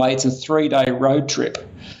 kilometres away. It's a 3-day road trip.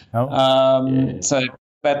 So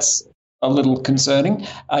that's a little concerning.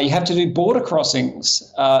 You have to do border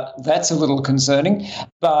crossings. That's a little concerning.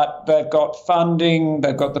 But they've got funding.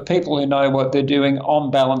 They've got the people who know what they're doing.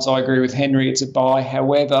 On balance, I agree with Henry. It's a buy.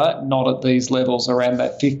 However, not at these levels. Around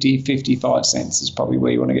that 50, 55 cents is probably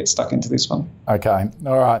where you want to get stuck into this one. Okay.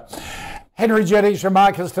 All right. Henry Jennings from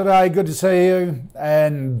Marcus today. Good to see you.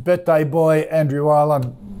 And birthday boy Andrew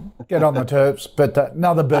Ireland. Get on the Terps, but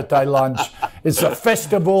another birthday lunch. It's a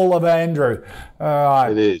festival of Andrew. All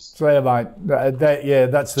right. It is. So, mate,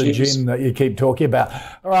 that's the gin that you keep talking about.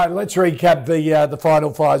 All right, let's recap the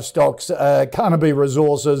final 5 stocks. Carnaby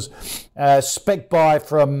Resources, spec buy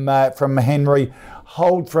from Henry,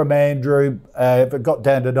 hold from Andrew. If it got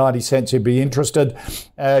down to 90 cents, he'd be interested.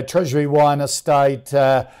 Treasury Wine Estate,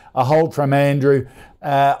 a hold from Andrew.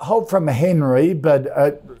 Hold from Henry, but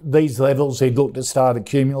at these levels he'd look to start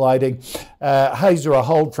accumulating. Hazer, a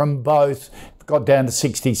hold from both. Got down to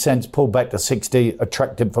 60 cents, pulled back to 60,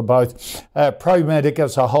 attractive for both. Pro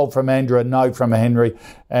Medicus, a hold from Andrew, a no from Henry.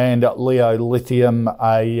 And Leo Lithium,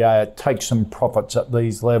 take some profits at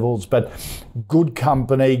these levels. But good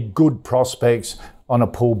company, good prospects. On a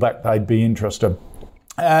pullback, they'd be interested.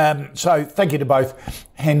 So thank you to both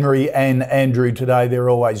Henry and Andrew today. They're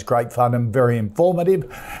always great fun and very informative.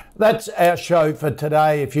 That's our show for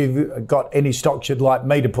today. If you've got any stocks you'd like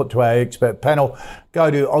me to put to our expert panel,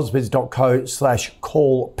 go to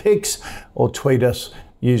ausbiz.co/callpicks or tweet us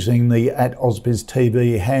using the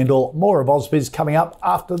 @AusbizTV handle. More of Ausbiz coming up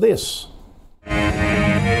after this.